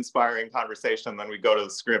really inspiring conversation. Then we go to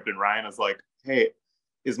the script and Ryan is like, hey,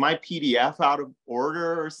 is my PDF out of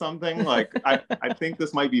order or something? Like, I think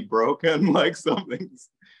this might be broken, like something's,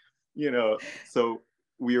 so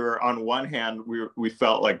we were, on one hand, we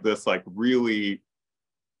felt like this, like really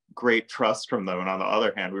great trust from them. And on the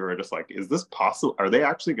other hand, we were just like, is this possible? Are they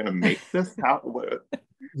actually going to make this? There's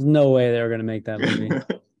no way they were going to make that movie.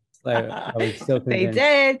 Like, I was so convinced.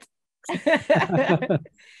 They did.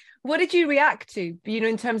 What did you react to,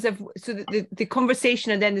 in terms of, so the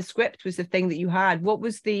conversation and then the script was the thing that you had? What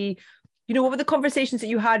was what were the conversations that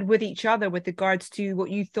you had with each other with regards to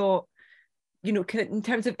what you thought, in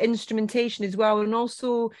terms of instrumentation as well, and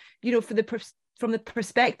also, from the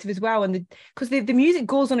perspective as well, and because the music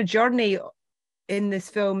goes on a journey in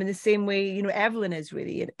this film in the same way, Evelyn is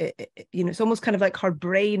really, it's almost kind of like her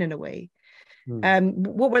brain in a way.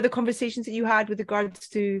 What were the conversations that you had with regards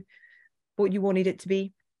to what you wanted it to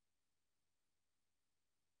be?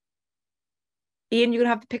 Ian, you're gonna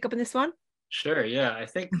have to pick up on this one. Sure, yeah. I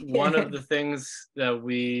think one of the things that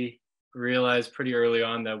we realized pretty early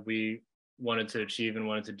on that we wanted to achieve and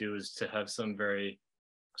wanted to do is to have some very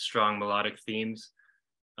strong melodic themes.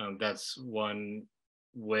 That's one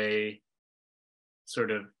way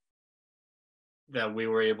sort of that we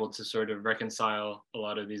were able to sort of reconcile a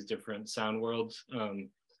lot of these different sound worlds,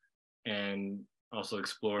 and also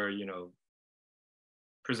explore,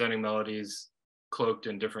 presenting melodies cloaked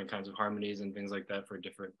in different kinds of harmonies and things like that for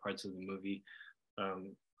different parts of the movie.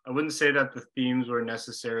 I wouldn't say that the themes were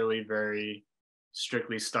necessarily very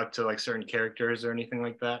strictly stuck to like certain characters or anything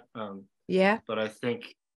like that. Yeah. But I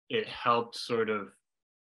think it helps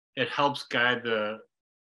guide the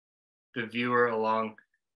viewer along.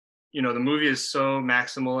 The movie is so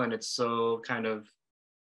maximal and it's so kind of,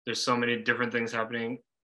 there's so many different things happening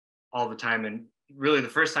all the time. And really the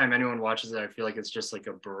first time anyone watches it, I feel like it's just like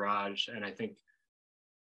a barrage. And I think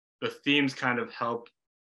the themes kind of help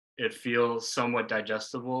it feel somewhat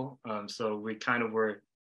digestible. So we kind of were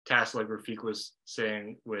tasked, like Rafik was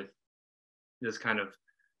saying, with this kind of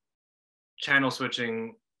channel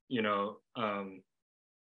switching,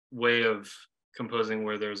 way of composing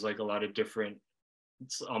where there's like a lot of different,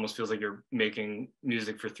 it almost feels like you're making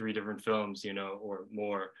music for 3 different films, or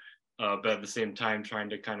more, but at the same time trying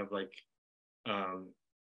to kind of like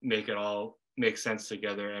make it all make sense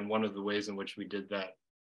together. And one of the ways in which we did that,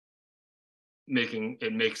 making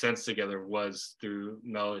it make sense together, was through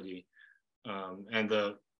melody. And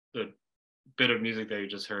the bit of music that you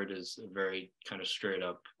just heard is a very kind of straight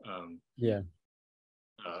up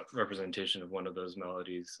representation of one of those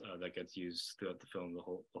melodies that gets used throughout the film the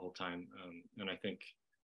whole time. And I think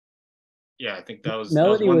that was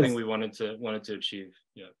one thing we wanted to achieve.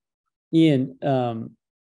 Yeah. Ian and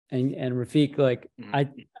Rafik, like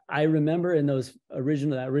I remember in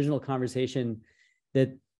that original conversation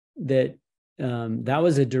that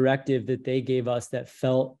was a directive that they gave us that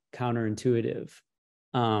felt counterintuitive.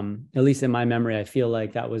 At least in my memory, I feel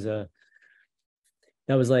like that was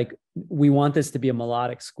like, we want this to be a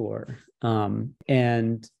melodic score.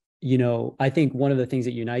 And, you know, I think one of the things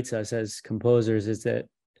that unites us as composers is that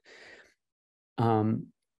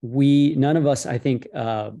none of us, I think,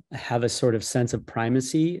 have a sort of sense of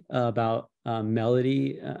primacy about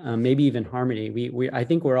melody, maybe even harmony. I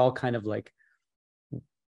think we're all kind of like,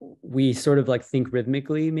 we sort of like think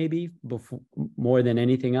rhythmically, maybe more than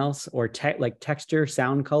anything else, or like texture,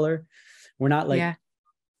 sound, color. We're not like,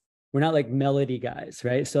 we're not like melody guys,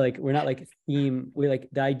 right? So like, we're not like we're like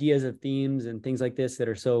the ideas of themes and things like this that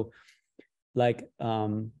are so like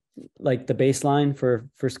the baseline for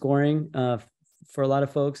scoring, for a lot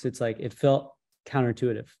of folks, it's like, it felt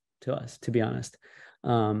counterintuitive to us, to be honest.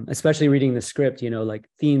 Especially reading the script, you know, like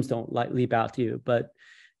themes don't like leap out to you, but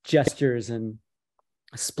gestures and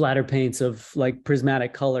splatter paints of like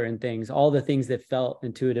prismatic color and things, all the things that felt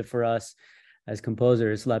intuitive for us as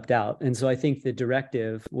composers leapt out. And so I think the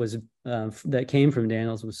directive was that came from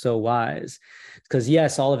Daniels was so wise, because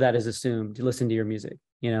yes, all of that is assumed. You listen to your music,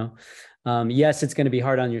 you know. Yes, it's going to be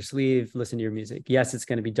hard on your sleeve. Listen to your music. Yes, it's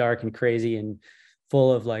going to be dark and crazy and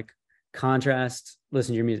full of like contrast.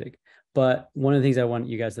 Listen to your music. But one of the things I want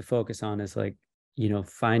you guys to focus on is like, you know,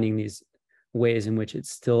 finding these ways in which it's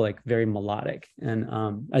still like very melodic. And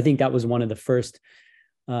I think that was one of the first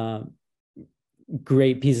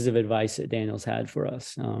great pieces of advice that Daniels had for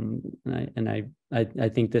us. I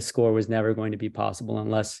think this score was never going to be possible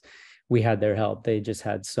unless we had their help. They just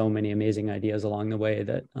had so many amazing ideas along the way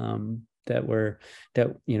that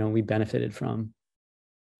you know, we benefited from.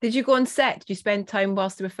 Did you go on set? Did you spend time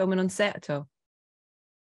whilst they were filming on set at all?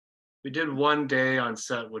 We did one day on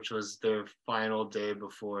set, which was their final day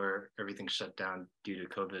before everything shut down due to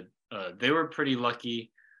COVID. They were pretty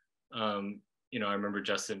lucky. You know, I remember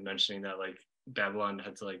Justin mentioning that like Babylon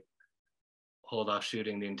had to like hold off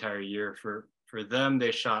shooting the entire year. For them, they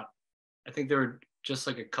shot, I think they were just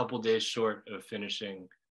like a couple days short of finishing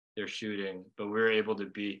their shooting, but we were able to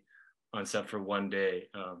be on set for one day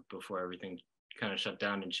before everything kind of shut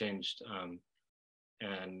down and changed.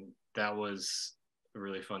 And that was a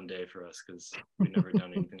really fun day for us because we'd never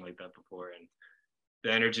done anything like that before. And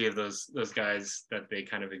the energy of those guys that they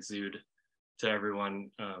kind of exude to everyone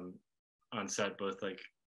on set, both like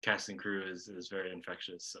cast and crew, is very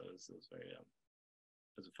infectious. So it was very it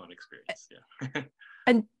was a fun experience. Yeah.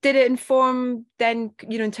 And did it inform then,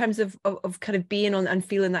 you know, in terms of kind of being on and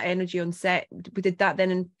feeling that energy on set, did that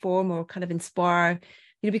then inform or kind of inspire,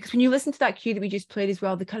 you know, because when you listen to that cue that we just played as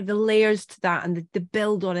well, the kind of the layers to that and the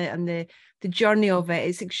build on it and the journey of it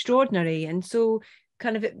is extraordinary. And so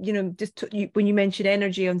kind of, you know, just when you mentioned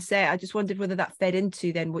energy on set, I just wondered whether that fed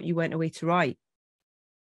into then what you went away to write.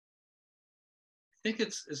 I think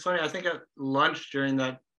it's funny. I think at lunch during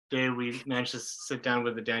that day, we managed to sit down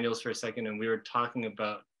with the Daniels for a second, and we were talking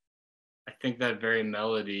about, I think, that very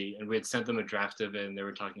melody, and we had sent them a draft of it, and they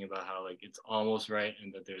were talking about how like it's almost right,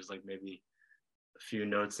 and that there's like maybe a few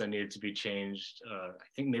notes that needed to be changed. I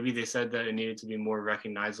think maybe they said that it needed to be more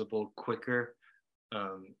recognizable, quicker,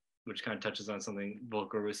 which kind of touches on something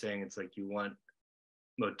Volker was saying. It's like you want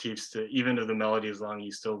motifs to, even if the melody is long,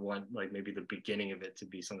 you still want like maybe the beginning of it to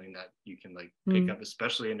be something that you can like pick up,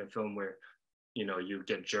 especially in a film where, you know, you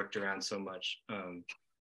get jerked around so much.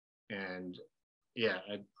 And yeah,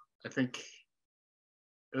 I think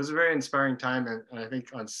it was a very inspiring time. And I think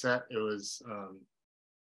on set, it was,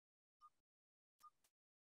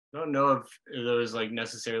 I don't know if there was like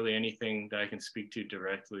necessarily anything that I can speak to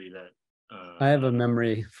directly that. I have a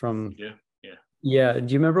memory from. Yeah. Do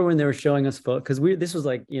you remember when they were showing us photos? Because this was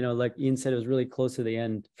like, you know, like Ian said, it was really close to the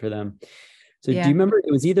end for them. So do you remember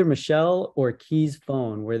it was either Michelle or Key's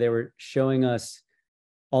phone where they were showing us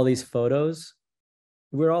all these photos?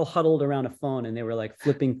 We were all huddled around a phone and they were like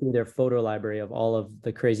flipping through their photo library of all of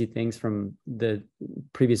the crazy things from the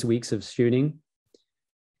previous weeks of shooting.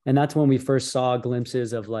 And that's when we first saw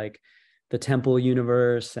glimpses of like the temple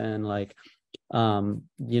universe and like,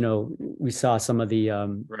 you know, we saw some of the,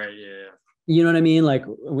 right. Yeah. You know what I mean? Like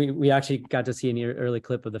we actually got to see an early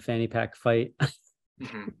clip of the fanny pack fight.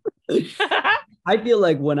 I feel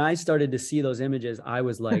like when I started to see those images, I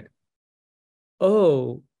was like,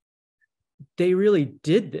 oh, they really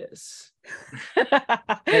did this.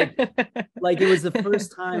 like it was the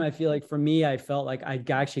first time I feel like for me, I felt like I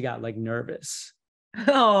actually got like nervous.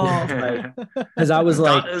 Oh, because I was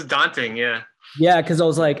like, it was daunting. Yeah. Yeah. Cause I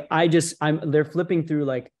was like, they're flipping through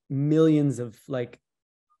like millions of like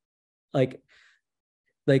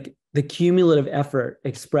the cumulative effort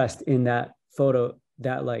expressed in that photo,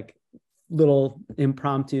 that like little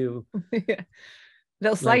impromptu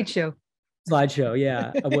little slideshow.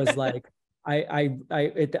 Yeah. It was like,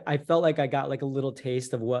 I felt like I got like a little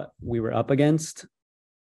taste of what we were up against,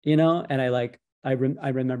 you know, and I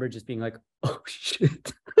remember just being like, oh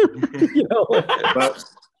shit, you know. But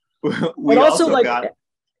but also like got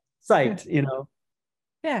psyched, you know.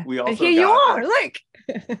 Yeah, we also here you are. Look.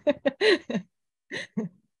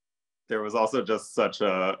 There was also just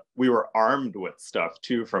we were armed with stuff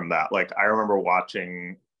too from that. Like I remember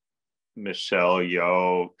watching Michelle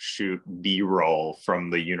Yeoh shoot B-roll from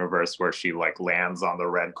the universe where she like lands on the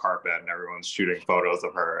red carpet and everyone's shooting photos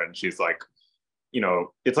of her, and she's like, you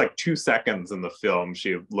know, it's like 2 seconds in the film,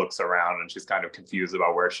 she looks around and she's kind of confused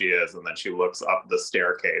about where she is, and then she looks up the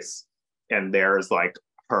staircase and there's like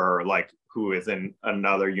her, like, who is in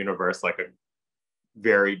another universe, like a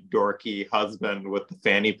very dorky husband with the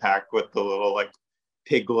fanny pack with the little like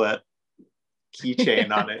piglet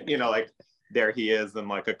keychain on it, you know, like there he is in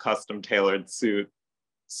like a custom tailored suit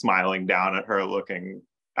smiling down at her, looking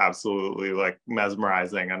absolutely like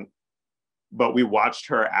mesmerizing. But we watched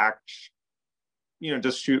her act, you know,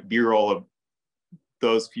 just shoot B-roll of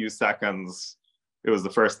those few seconds. It was the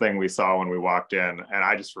first thing we saw when we walked in, and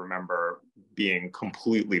I just remember being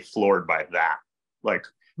completely floored by that, like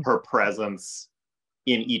her presence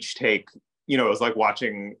in each take. You know, it was like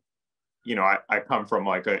watching, you know, I come from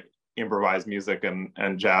like a improvised music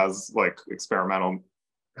and jazz, like experimental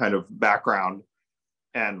kind of background,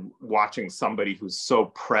 and watching somebody who's so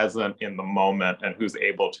present in the moment and who's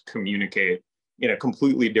able to communicate in a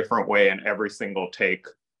completely different way in every single take,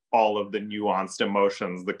 all of the nuanced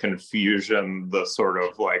emotions, the confusion, the sort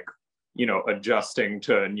of like, you know, adjusting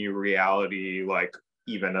to a new reality, like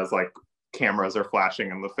even as like cameras are flashing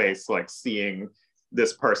in the face, like seeing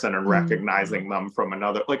this person and recognizing them from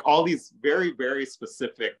another, like all these very, very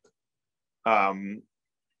specific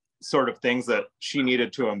sort of things that she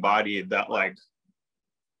needed to embody, that like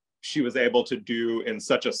she was able to do in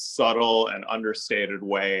such a subtle and understated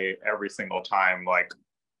way every single time. Like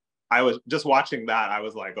I was just watching that, I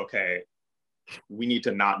was like, okay, we need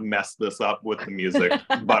to not mess this up with the music,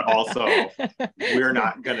 but also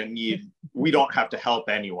we don't have to help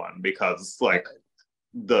anyone, because like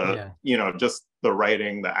you know, just the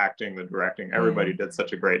writing, the acting, the directing, everybody did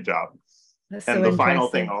such a great job. That's and so the final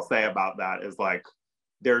thing I'll say about that is like,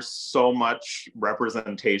 there's so much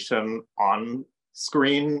representation on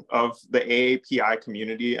screen of the AAPI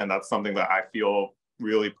community, and that's something that I feel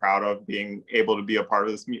really proud of, being able to be a part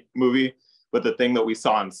of this movie. But the thing that we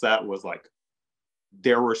saw on set was like,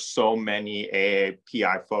 there were so many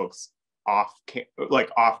AAPI folks off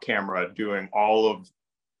camera doing all of,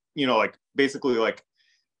 you know, like basically like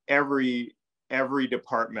every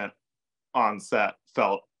department on set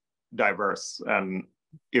felt diverse, and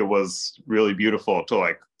it was really beautiful to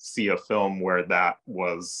like see a film where that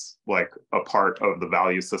was like a part of the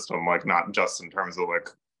value system, like not just in terms of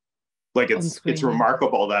like it's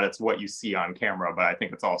remarkable that it's what you see on camera, but I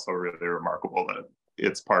think it's also really remarkable that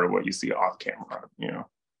it's part of what you see off camera, you know.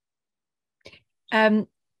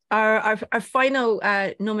 Our final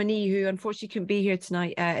nominee, who unfortunately couldn't be here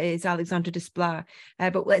tonight, is Alexandre Desplat.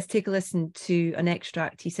 But let's take a listen to an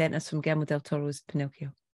extract he sent us from Guillermo del Toro's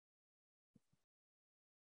Pinocchio.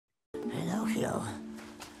 Pinocchio.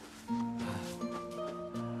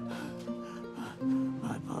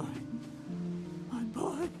 My boy. My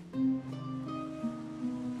boy.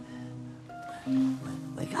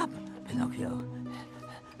 Wake up, Pinocchio.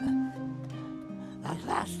 Like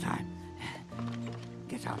last time.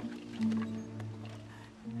 Get up.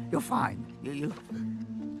 You're fine. You.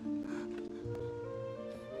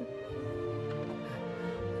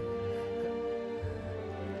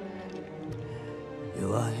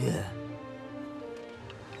 You are here.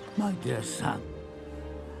 My dear son.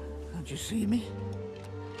 Don't you see me?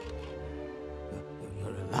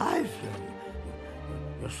 You're alive.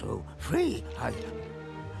 You're so free. I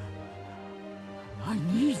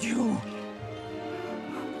need you.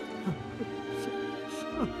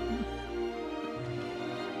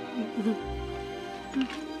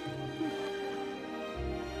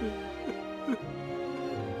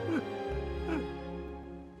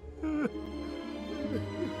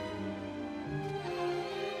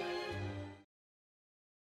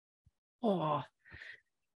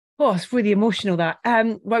 Oh, it's really emotional, that.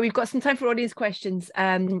 Well, we've got some time for audience questions,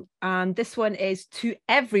 and this one is to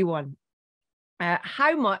everyone.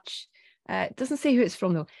 How much, it doesn't say who it's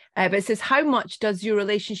from though, but it says, how much does your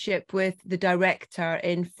relationship with the director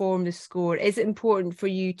inform the score? Is it important for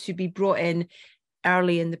you to be brought in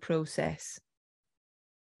early in the process?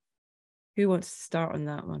 Who wants to start on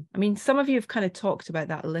that one? I mean, some of you have kind of talked about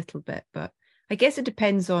that a little bit, but I guess it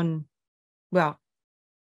depends on, well,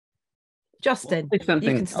 Justin, you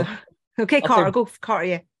can start. Okay, Carter, go for Carter,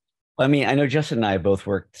 yeah. I mean, I know Justin and I both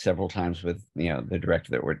worked several times with, the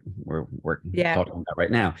director that we're working talking about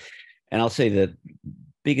right now. And I'll say that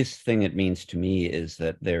biggest thing it means to me is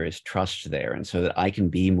that there is trust there. And so that I can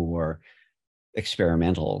be more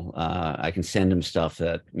experimental. I can send him stuff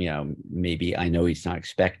that, maybe I know he's not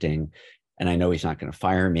expecting, and I know he's not going to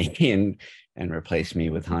fire me and replace me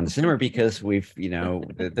with Hans Zimmer, because we've,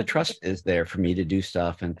 the trust is there for me to do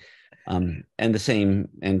stuff. And the same,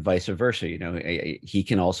 and vice versa, he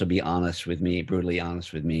can also be honest with me, brutally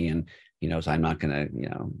honest with me. And he knows I'm not going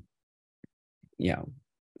to,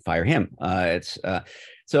 fire him.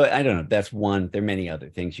 So I don't know. That's one. There are many other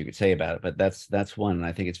things you could say about it, but that's one. And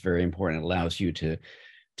I think it's very important. It allows you to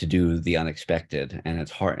do the unexpected, and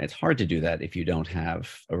it's hard to do that if you don't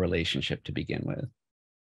have a relationship to begin with.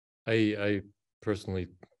 I personally,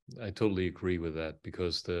 I totally agree with that,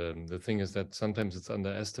 because the thing is that sometimes it's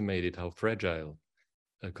underestimated how fragile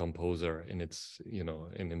a composer in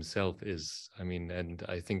himself is. I mean, and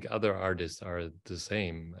I think other artists are the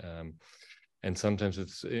same. And sometimes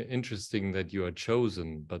it's interesting that you are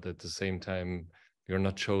chosen, but at the same time, you're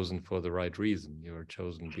not chosen for the right reason. You're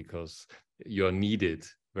chosen because you're needed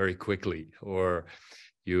very quickly, or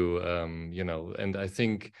and I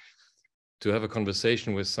think to have a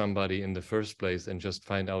conversation with somebody in the first place and just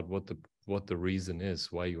find out what the reason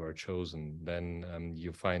is why you are chosen, then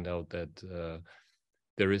you find out that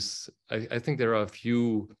there is, I think there are a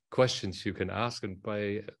few questions you can ask, and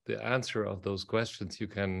by the answer of those questions, you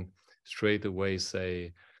can straight away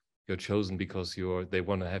say you're chosen because they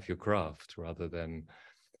want to have your craft rather than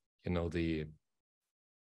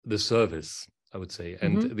the service, I would say.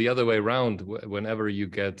 And the other way around, whenever you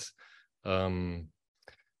get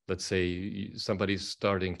let's say somebody's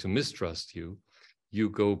starting to mistrust you, you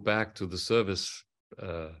go back to the service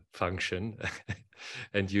function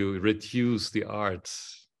and you reduce the art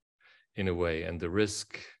in a way, and the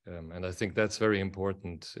risk. And I think that's very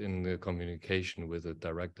important in the communication with a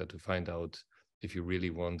director, to find out if you really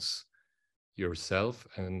want yourself,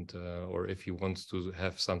 and or if you want to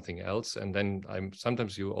have something else. And then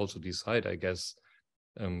sometimes you also decide, I guess,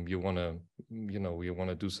 you want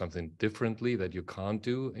to do something differently that you can't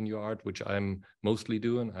do in your art, which I'm mostly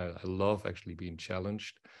doing. I love actually being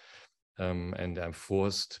challenged, and I'm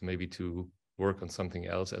forced maybe to work on something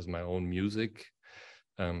else as my own music.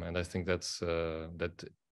 And I think that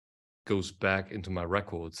goes back into my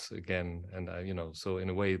records again. And so in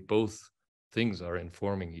a way, both things are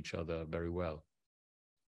informing each other very well.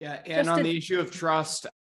 Yeah, and on the issue of trust,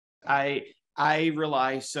 I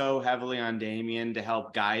rely so heavily on Damien to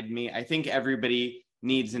help guide me. I think everybody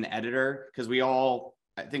needs an editor, because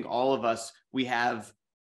I think all of us, we have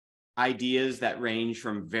ideas that range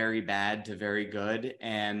from very bad to very good.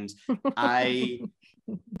 And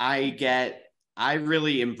I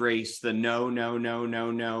really embrace the no,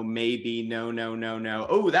 maybe, no.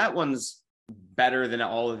 Oh, that one's better than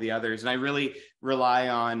all of the others. And I really rely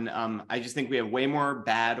on, I just think we have way more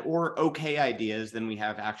bad or okay ideas than we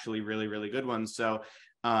have actually really, really good ones. So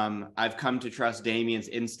I've come to trust Damien's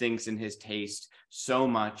instincts and his taste so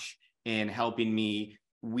much in helping me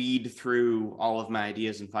weed through all of my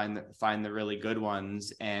ideas and find the really good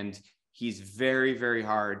ones. And he's very, very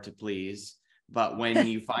hard to please. But when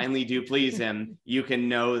you finally do please him, you can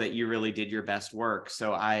know that you really did your best work.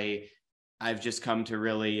 So I've just come to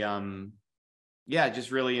really,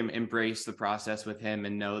 just really embrace the process with him,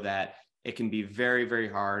 and know that it can be very, very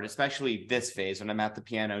hard, especially this phase when I'm at the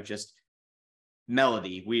piano, just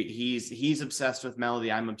melody. He's obsessed with melody.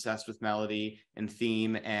 I'm obsessed with melody and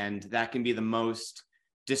theme. And that can be the most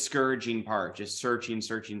discouraging part, just searching,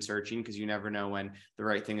 because you never know when the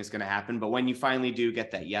right thing is going to happen. But when you finally do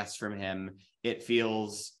get that yes from him, it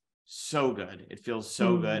feels so good. It feels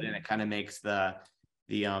so good, and it kind of makes the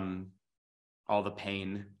all the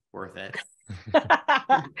pain worth it.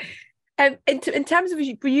 In terms of,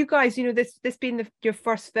 for you guys, this being your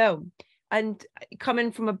first film, and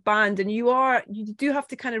coming from a band, and you do have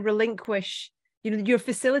to kind of relinquish, you're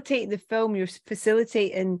facilitating the film, you're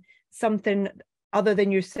facilitating something other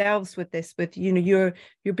than yourselves with this, you're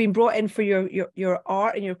being brought in for your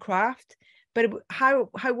art and your craft. But how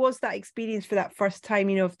was that experience for that first time,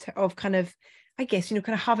 of kind of, I guess, kind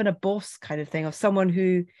of having a boss kind of thing, of someone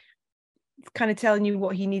who kind of telling you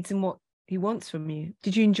what he needs and what he wants from you?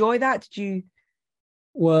 Did you enjoy that? Did you?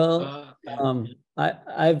 Well,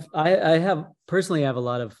 I have personally have a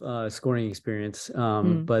lot of scoring experience,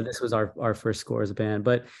 but this was our first score as a band.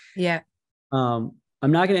 But yeah, I'm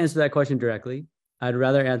not going to answer that question directly. I'd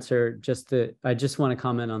rather answer I just want to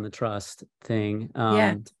comment on the trust thing,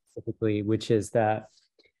 specifically, which is that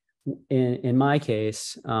in my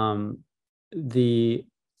case,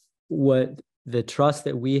 what the trust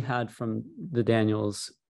that we had from the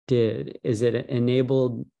Daniels did is it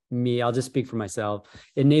enabled me, I'll just speak for myself,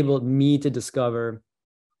 enabled me to discover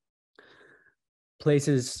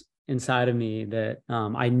places inside of me that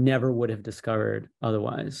I never would have discovered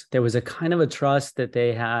otherwise. There was a kind of a trust that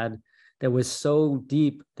they had that was so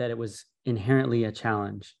deep that it was inherently a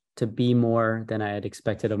challenge to be more than I had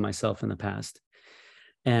expected of myself in the past.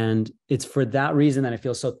 And it's for that reason that I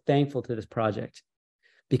feel so thankful to this project,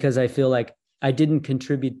 because I feel like I didn't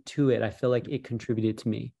contribute to it. I feel like it contributed to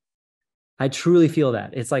me. I truly feel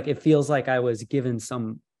that. It's like, it feels like I was given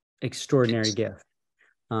some extraordinary gift.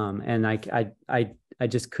 And I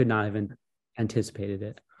just could not have anticipated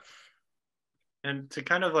it. And to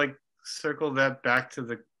kind of like circle that back to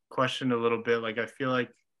the question a little bit, like I feel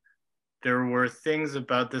like there were things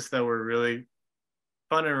about this that were really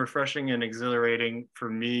fun and refreshing and exhilarating for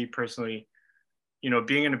me personally. You know,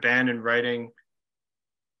 being in a band and writing,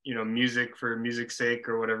 you know, music for music's sake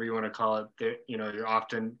or whatever you want to call it, that, you know, you're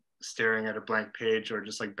often staring at a blank page or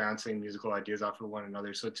just like bouncing musical ideas off of one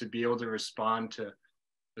another. So to be able to respond to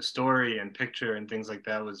the story and picture and things like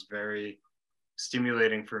that was very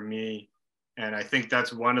stimulating for me. And I think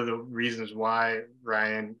that's one of the reasons why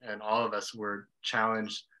Ryan and all of us were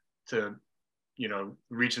challenged to, you know,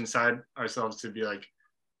 reach inside ourselves to be like,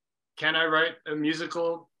 can I write a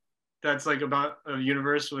musical that's like about a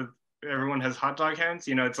universe with everyone has hot dog hands?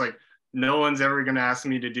 You know, it's like, no one's ever going to ask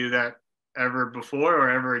me to do that ever before or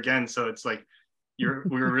ever again. So it's like, we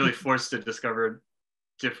were really forced to discover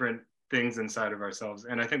different things inside of ourselves.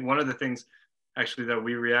 And I think one of the things actually that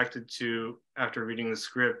we reacted to after reading the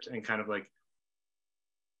script and kind of like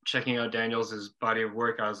checking out Daniels's body of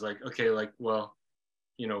work, I was like, okay, like, well,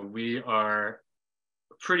 you know, we are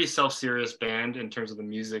a pretty self-serious band in terms of the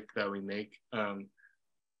music that we make.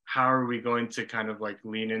 How are we going to kind of like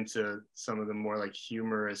lean into some of the more like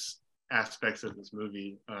humorous aspects of this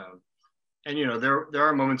movie? And, you know, there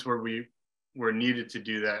are moments where we were needed to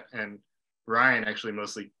do that. And Ryan actually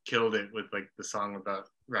mostly killed it with like the song about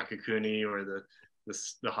Rakakuni or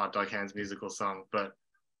the Hot Dog Hands musical song. But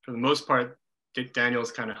for the most part,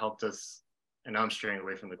 Daniels kind of helped us, and I'm straying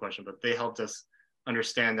away from the question, but they helped us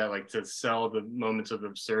understand that like to sell the moments of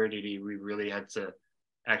absurdity, we really had to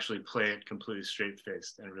actually play it completely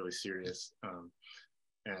straight-faced and really serious.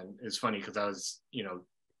 And it's funny because I was, you know,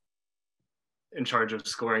 in charge of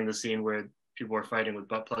scoring the scene where people were fighting with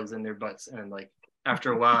butt plugs in their butts, and like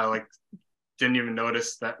after a while I like didn't even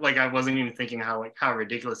notice that, like I wasn't even thinking how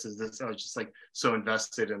ridiculous is this. I was just like so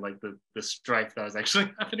invested in like the strife that was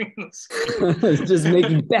actually happening in the screen. It's just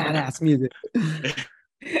making badass music.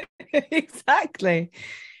 Exactly.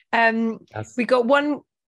 We got one.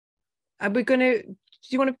 Are we gonna?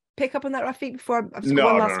 Do you want to pick up on that, Rafi, before I've just got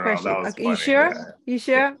one last question? That was Are you funny, sure? yeah. You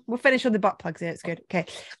sure? We'll finish on the butt plugs. Yeah, it's good. Okay.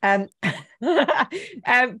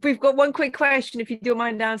 We've got one quick question, if you don't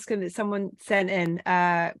mind asking, that someone sent in,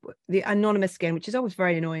 the anonymous again, which is always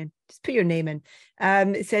very annoying. Just put your name in.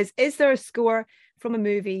 It says, is there a score from a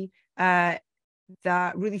movie that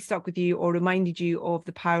really stuck with you or reminded you of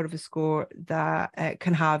the power of a score that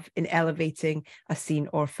can have in elevating a scene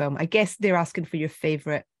or film? I guess they're asking for your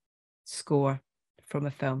favorite score from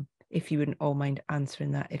a film, if you wouldn't all mind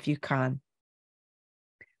answering that, if you can.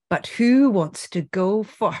 But who wants to go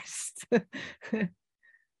first?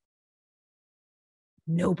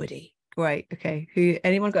 Nobody. Right. Okay.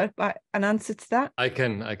 Anyone got an answer to that? I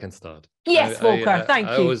can start. Yes, Volker. Thank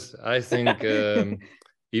you. I think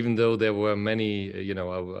even though there were many, you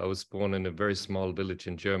know, I was born in a very small village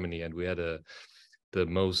in Germany, and we had the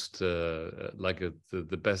most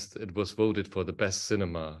the best. It was voted for the best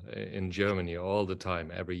cinema in Germany all the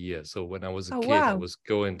time, every year. So when I was a kid, wow. I was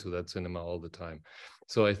going to that cinema all the time.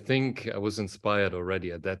 So I think I was inspired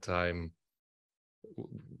already at that time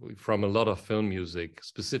from a lot of film music,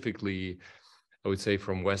 specifically, I would say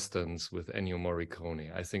from Westerns with Ennio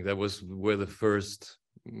Morricone. I think that were the first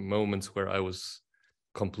moments where I was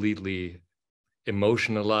completely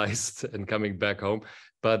emotionalized and coming back home.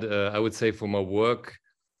 But I would say for my work,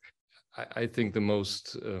 I think the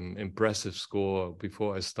most impressive score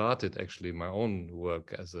before I started actually my own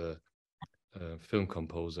work as a film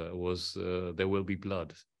composer was There Will Be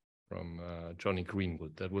Blood from Johnny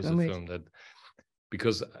Greenwood. That was a film that,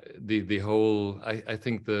 because the whole, I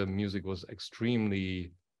think the music was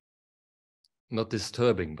extremely not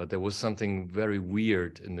disturbing, but there was something very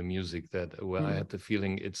weird in the music where I had the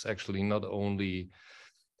feeling it's actually not only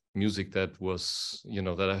music that was, you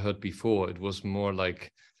know, that I heard before. It was more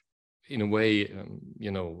like, in a way,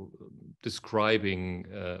 you know, describing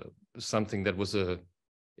something that was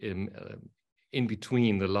in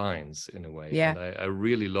between the lines in a way. Yeah. And I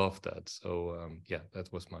really loved that. So yeah,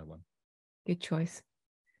 that was my one. Good choice.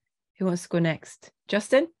 Who wants to go next?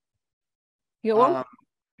 Justin? You got one?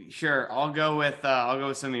 Sure. I'll go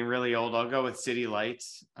with something really old. I'll go with City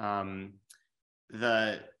Lights.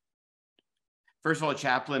 First of all,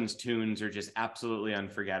 Chaplin's tunes are just absolutely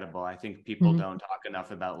unforgettable. I think people don't talk enough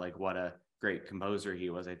about like what a great composer he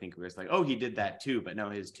was. I think it was like, oh, he did that too, but no,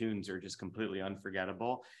 his tunes are just completely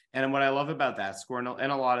unforgettable. And what I love about that score and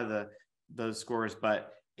a lot of those scores,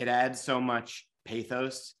 but it adds so much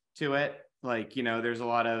pathos to it. Like, you know, there's a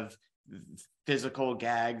lot of physical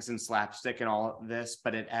gags and slapstick and all of this,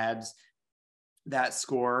 but it adds, that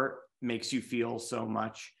score makes you feel so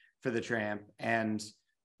much for the Tramp. And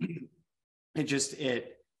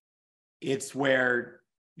it's where,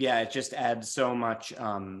 yeah, it just adds so much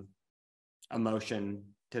emotion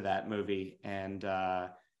to that movie. And I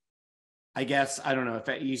guess, I don't know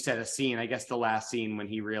if you said a scene, I guess the last scene when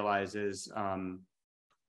he realizes, or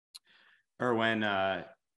when they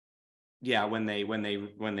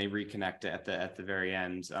reconnect at the very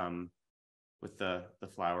end with the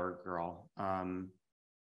flower girl.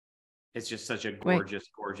 It's just such a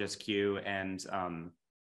gorgeous cue, and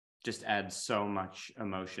just adds so much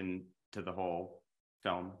emotion to the whole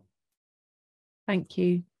film. Thank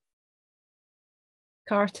you.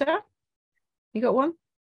 Carter, you got one?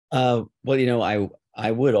 Well, you know,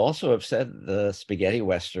 I would also have said the spaghetti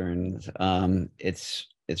westerns. It's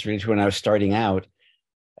really true. When I was starting out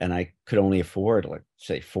and I could only afford, like,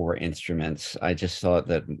 say, 4 instruments, I just thought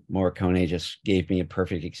that Morricone just gave me a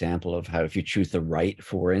perfect example of how if you choose the right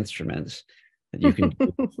 4 instruments, that you can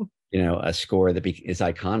you know, a score that is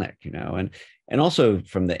iconic, you know, and also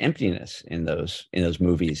from the emptiness in those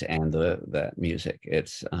movies and the music,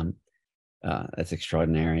 it's that's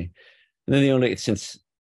extraordinary. And then since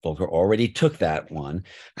Volker already took that one,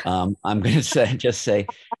 I'm going to say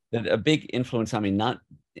that a big influence on me, not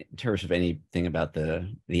in terms of anything about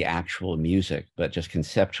the actual music, but just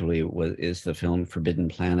conceptually, is the film Forbidden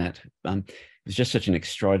Planet. It's just such an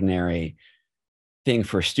extraordinary thing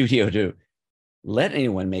for a studio to let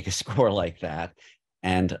anyone make a score like that.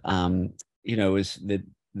 And you know, is the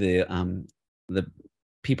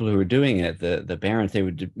people who were doing it, the Barons, they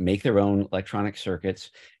would make their own electronic circuits.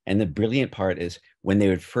 And the brilliant part is when they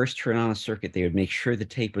would first turn on a circuit, they would make sure the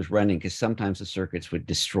tape was running, because sometimes the circuits would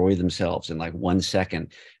destroy themselves in like 1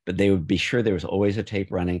 second, but they would be sure there was always a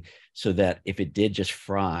tape running, so that if it did just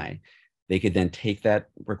fry, they could then take that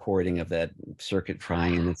recording of that circuit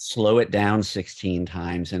frying and then slow it down 16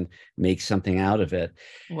 times and make something out of it.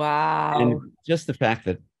 Wow. And just the fact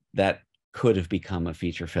that that could have become a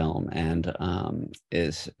feature film and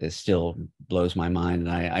is still blows my mind. And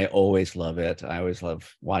I always love it. I always love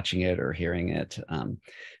watching it or hearing it,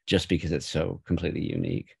 just because it's so completely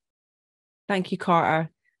unique. Thank you, Carter.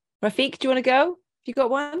 Rafiq, do you want to go? Have you got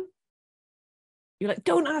one? You're like,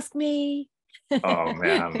 don't ask me. Oh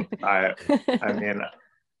man, I mean,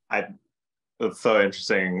 it's so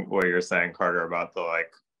interesting what you're saying, Carter, about the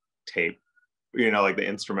like tape, you know, like the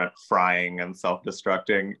instrument frying and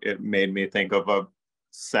self-destructing. It made me think of a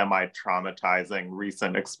semi-traumatizing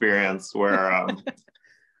recent experience where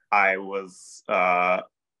I was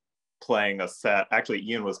playing a set. Actually,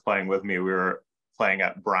 Ian was playing with me. We were playing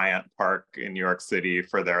at Bryant Park in New York City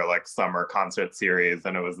for their like summer concert series,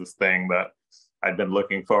 and it was this thing that I'd been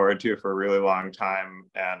looking forward to for a really long time.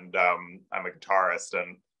 And I'm a guitarist,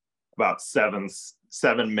 and about seven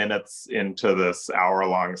minutes into this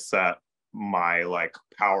hour-long set, my like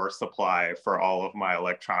power supply for all of my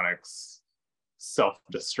electronics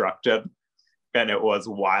self-destructed. And it was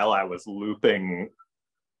while I was looping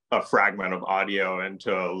a fragment of audio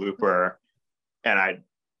into a looper, and I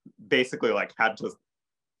basically like had to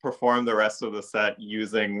perform the rest of the set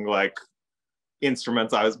using like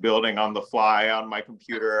instruments I was building on the fly on my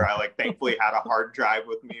computer. I like thankfully had a hard drive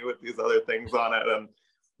with me with these other things on it,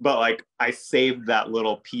 but like I saved that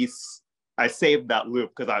little piece. I saved that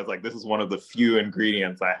loop because I was like, this is one of the few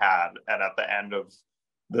ingredients I had. And at the end of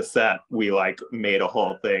the set, we like made a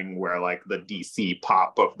whole thing where like the DC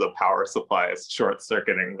pop of the power supply short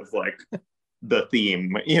circuiting was like the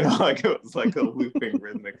theme, you know, like it was like a looping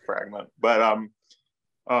rhythmic fragment. But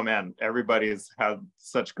oh man, everybody's had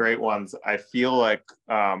such great ones. I feel like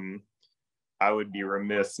I would be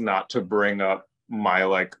remiss not to bring up my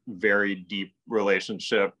like very deep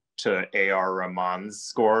relationship to A.R. Rahman's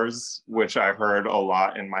scores, which I heard a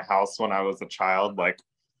lot in my house when I was a child. Like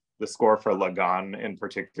the score for Lagan in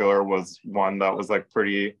particular was one that was like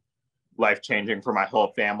pretty life-changing for my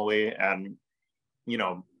whole family. And, you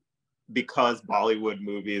know, because Bollywood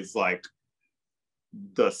movies, like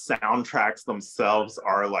the soundtracks themselves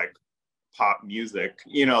are like pop music,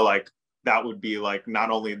 you know, like that would be like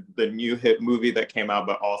not only the new hit movie that came out,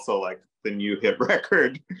 but also like the new hit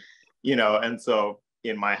record, you know. And so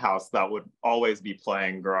in my house, that would always be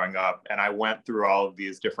playing growing up. And I went through all of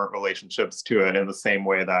these different relationships to it in the same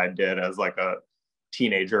way that I did as like a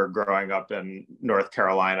teenager growing up in North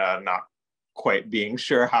Carolina, not quite being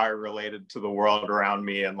sure how I related to the world around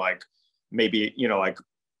me, and like maybe, you know, like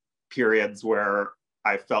periods where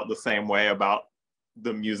I felt the same way about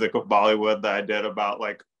the music of Bollywood that I did about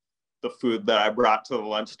like the food that I brought to the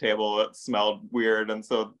lunch table that smelled weird, and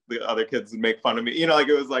so the other kids would make fun of me, you know. Like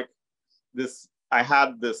it was like this, I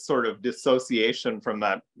had this sort of dissociation from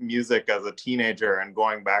that music as a teenager, and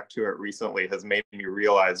going back to it recently has made me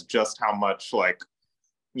realize just how much, like,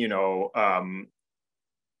 you know,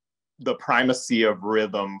 the primacy of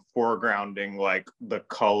rhythm foregrounding like the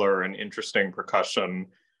color and interesting percussion,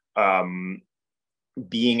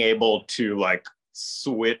 being able to like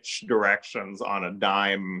switch directions on a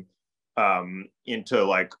dime into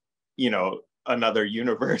like, you know, another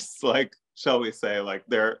universe, like, shall we say, like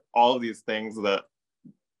there are all these things that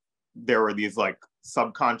there were these like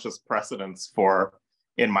subconscious precedents for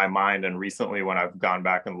in my mind. And recently when I've gone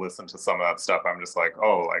back and listened to some of that stuff, I'm just like,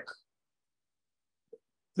 oh, like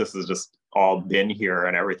this has just all been here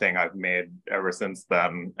and everything I've made ever since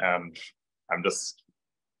then. And I'm just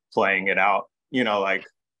playing it out, you know, like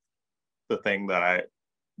the thing that I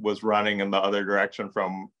was running in the other direction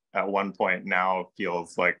from at one point now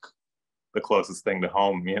feels like the closest thing to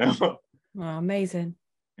home, you know? Oh, amazing.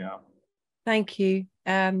 Yeah. Thank you.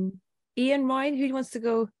 Ian, Ryan, who wants to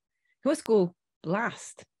go? Who wants to go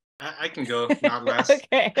last? I can go, not last.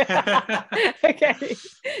 Okay. Okay.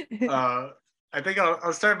 I think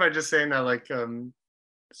I'll start by just saying that like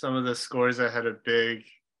some of the scores that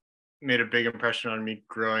made a big impression on me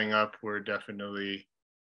growing up were definitely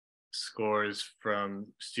scores from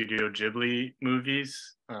Studio Ghibli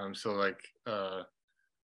movies. So like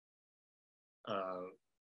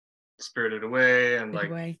Spirited Away and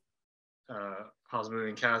like Howl's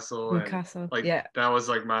Moving Castle and Castle. like yeah. that was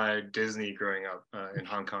like my Disney growing up in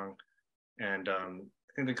Hong Kong. And I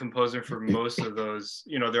think the composer for most of those,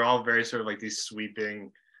 you know, they're all very sort of like these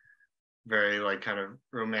sweeping, very like kind of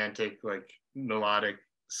romantic, like melodic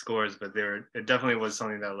scores, but it definitely was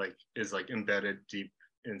something that like is like embedded deep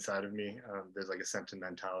inside of me. There's like a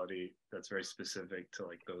sentimentality that's very specific to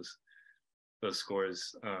like those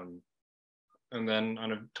scores. And then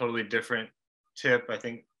on a totally different tip, I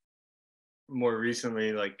think more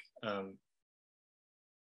recently, like I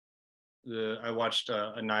watched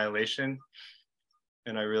Annihilation,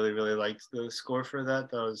 and I really, really liked the score for that.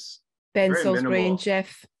 That was Ben very Salisbury minimal. and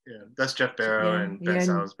Jeff. Yeah, that's Jeff Barrow and Ben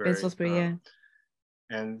Salisbury. Ben Salisbury, yeah.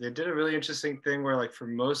 And they did a really interesting thing where like for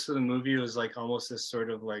most of the movie, it was like almost this sort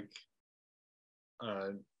of like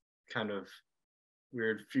kind of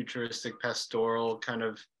weird futuristic pastoral kind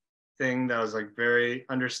of thing that was like very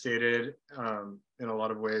understated in a lot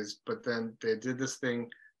of ways. But then they did this thing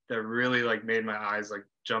that really like made my eyes like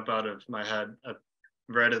jump out of my head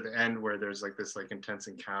right at the end, where there's like this like intense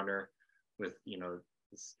encounter with, you know,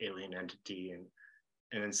 this alien entity, and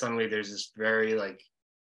then suddenly there's this very like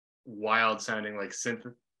wild sounding like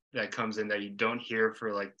synth that comes in that you don't hear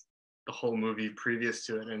for like the whole movie previous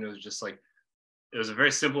to it. And it was just like, it was a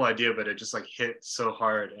very simple idea, but it just like hit so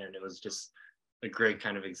hard, and it was just a great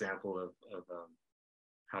kind of example of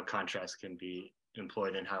how contrast can be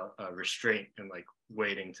employed, and how restraint and like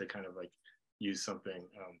waiting to kind of like use something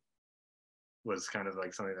was kind of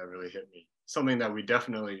like something that really hit me. Something that we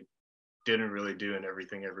definitely didn't really do in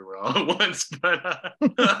Everything Everywhere All at Once, but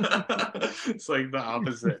it's like the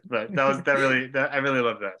opposite. But I really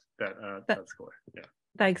love that score. Yeah.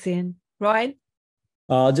 Thanks, Ian. Ryan?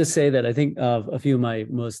 I'll just say that I think of a few of my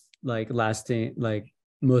most like lasting, like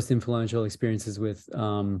most influential experiences with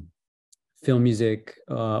film music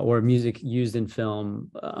or music used in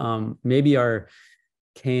film maybe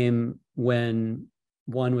came when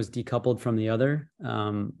one was decoupled from the other.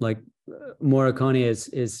 Like Morricone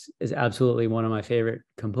is absolutely one of my favorite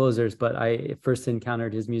composers, but I first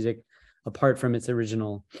encountered his music apart from its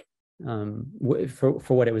original for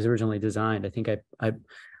what it was originally designed. I think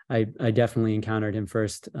I definitely encountered him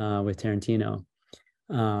first with Tarantino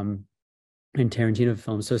in Tarantino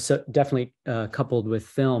films. So definitely coupled with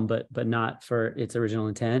film, but not for its original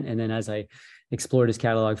intent. And then as I explored his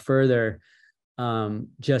catalog further,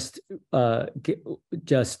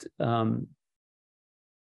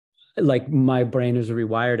 like my brain was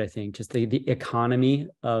rewired. I think just the economy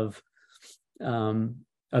of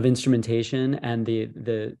instrumentation and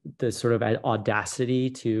the sort of audacity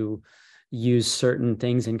to use certain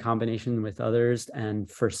things in combination with others, and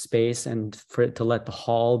for space, and for it to let the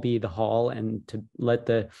hall be the hall, and to let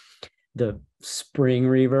the spring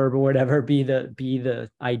reverb or whatever be the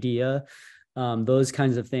idea. Those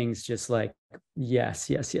kinds of things, just like yes.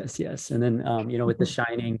 And then with The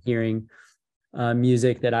Shining, hearing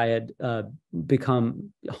music that I had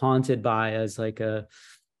become haunted by as like a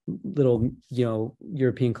little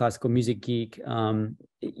European classical music geek,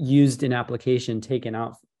 used in application, taken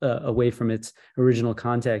out away from its original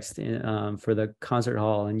context for the concert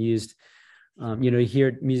hall, and used you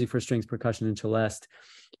hear music for strings, percussion, and celeste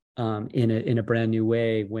in a brand new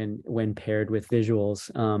way when paired with visuals.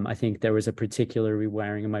 I think there was a particular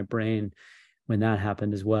rewiring in my brain when that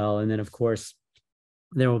happened as well. And then of course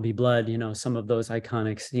There Will Be Blood, some of those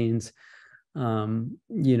iconic scenes,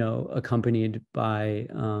 accompanied by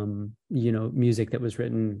music that was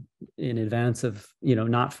written in advance of,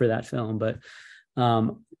 not for that film, but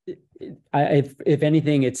if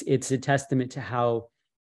anything, it's a testament to how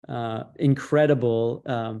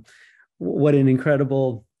incredible, what an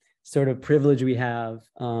incredible sort of privilege we have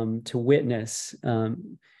to witness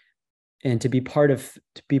and to be part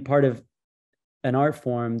of an art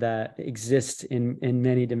form that exists in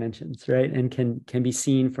many dimensions, right? And can be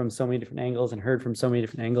seen from so many different angles and heard from so many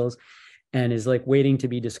different angles, and is like waiting to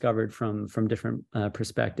be discovered from different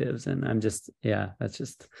perspectives. And I'm just, I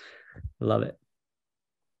love it.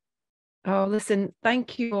 Oh, listen,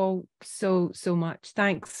 thank you all so much.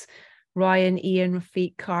 Thanks, Ryan, Ian,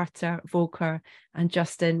 Rafiq, Carter, Volker, and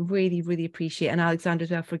Justin. Really, really appreciate it. And Alexander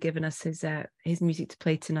as well for giving us his music to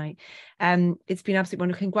play tonight. It's been absolutely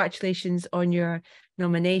wonderful. Congratulations on your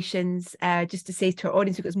nominations. Just to say to our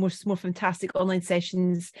audience, we've got more fantastic online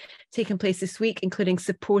sessions taking place this week, including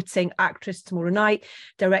supporting actress tomorrow night,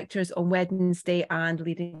 directors on Wednesday, and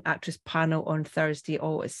leading actress panel on Thursday,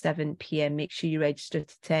 all at 7 p.m. Make sure you register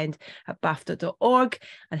to attend at BAFTA.org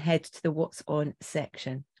and head to the What's On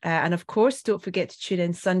section. And of course, don't forget to tune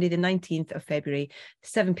in Sunday, the 19th of February,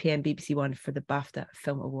 7 p.m. BBC One for the BAFTA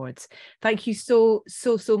Film Awards. Thank you so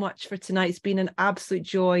much for tonight. It's been an absolute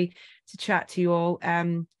joy to chat to you all.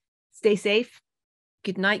 Stay safe.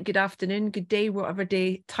 Good night, good afternoon, good day, whatever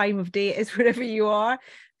time of day it is, wherever you are.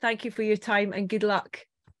 Thank you for your time and good luck.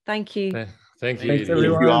 Thank you. Thank you. Thanks, Thank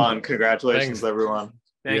everyone. you on. Congratulations, everyone.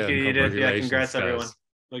 Thank you, Edith. Yeah, Congratulations, congrats, guys. everyone.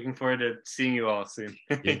 Looking forward to seeing you all soon.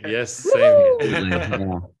 Yes, same here.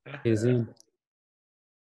 Yeah. See you soon.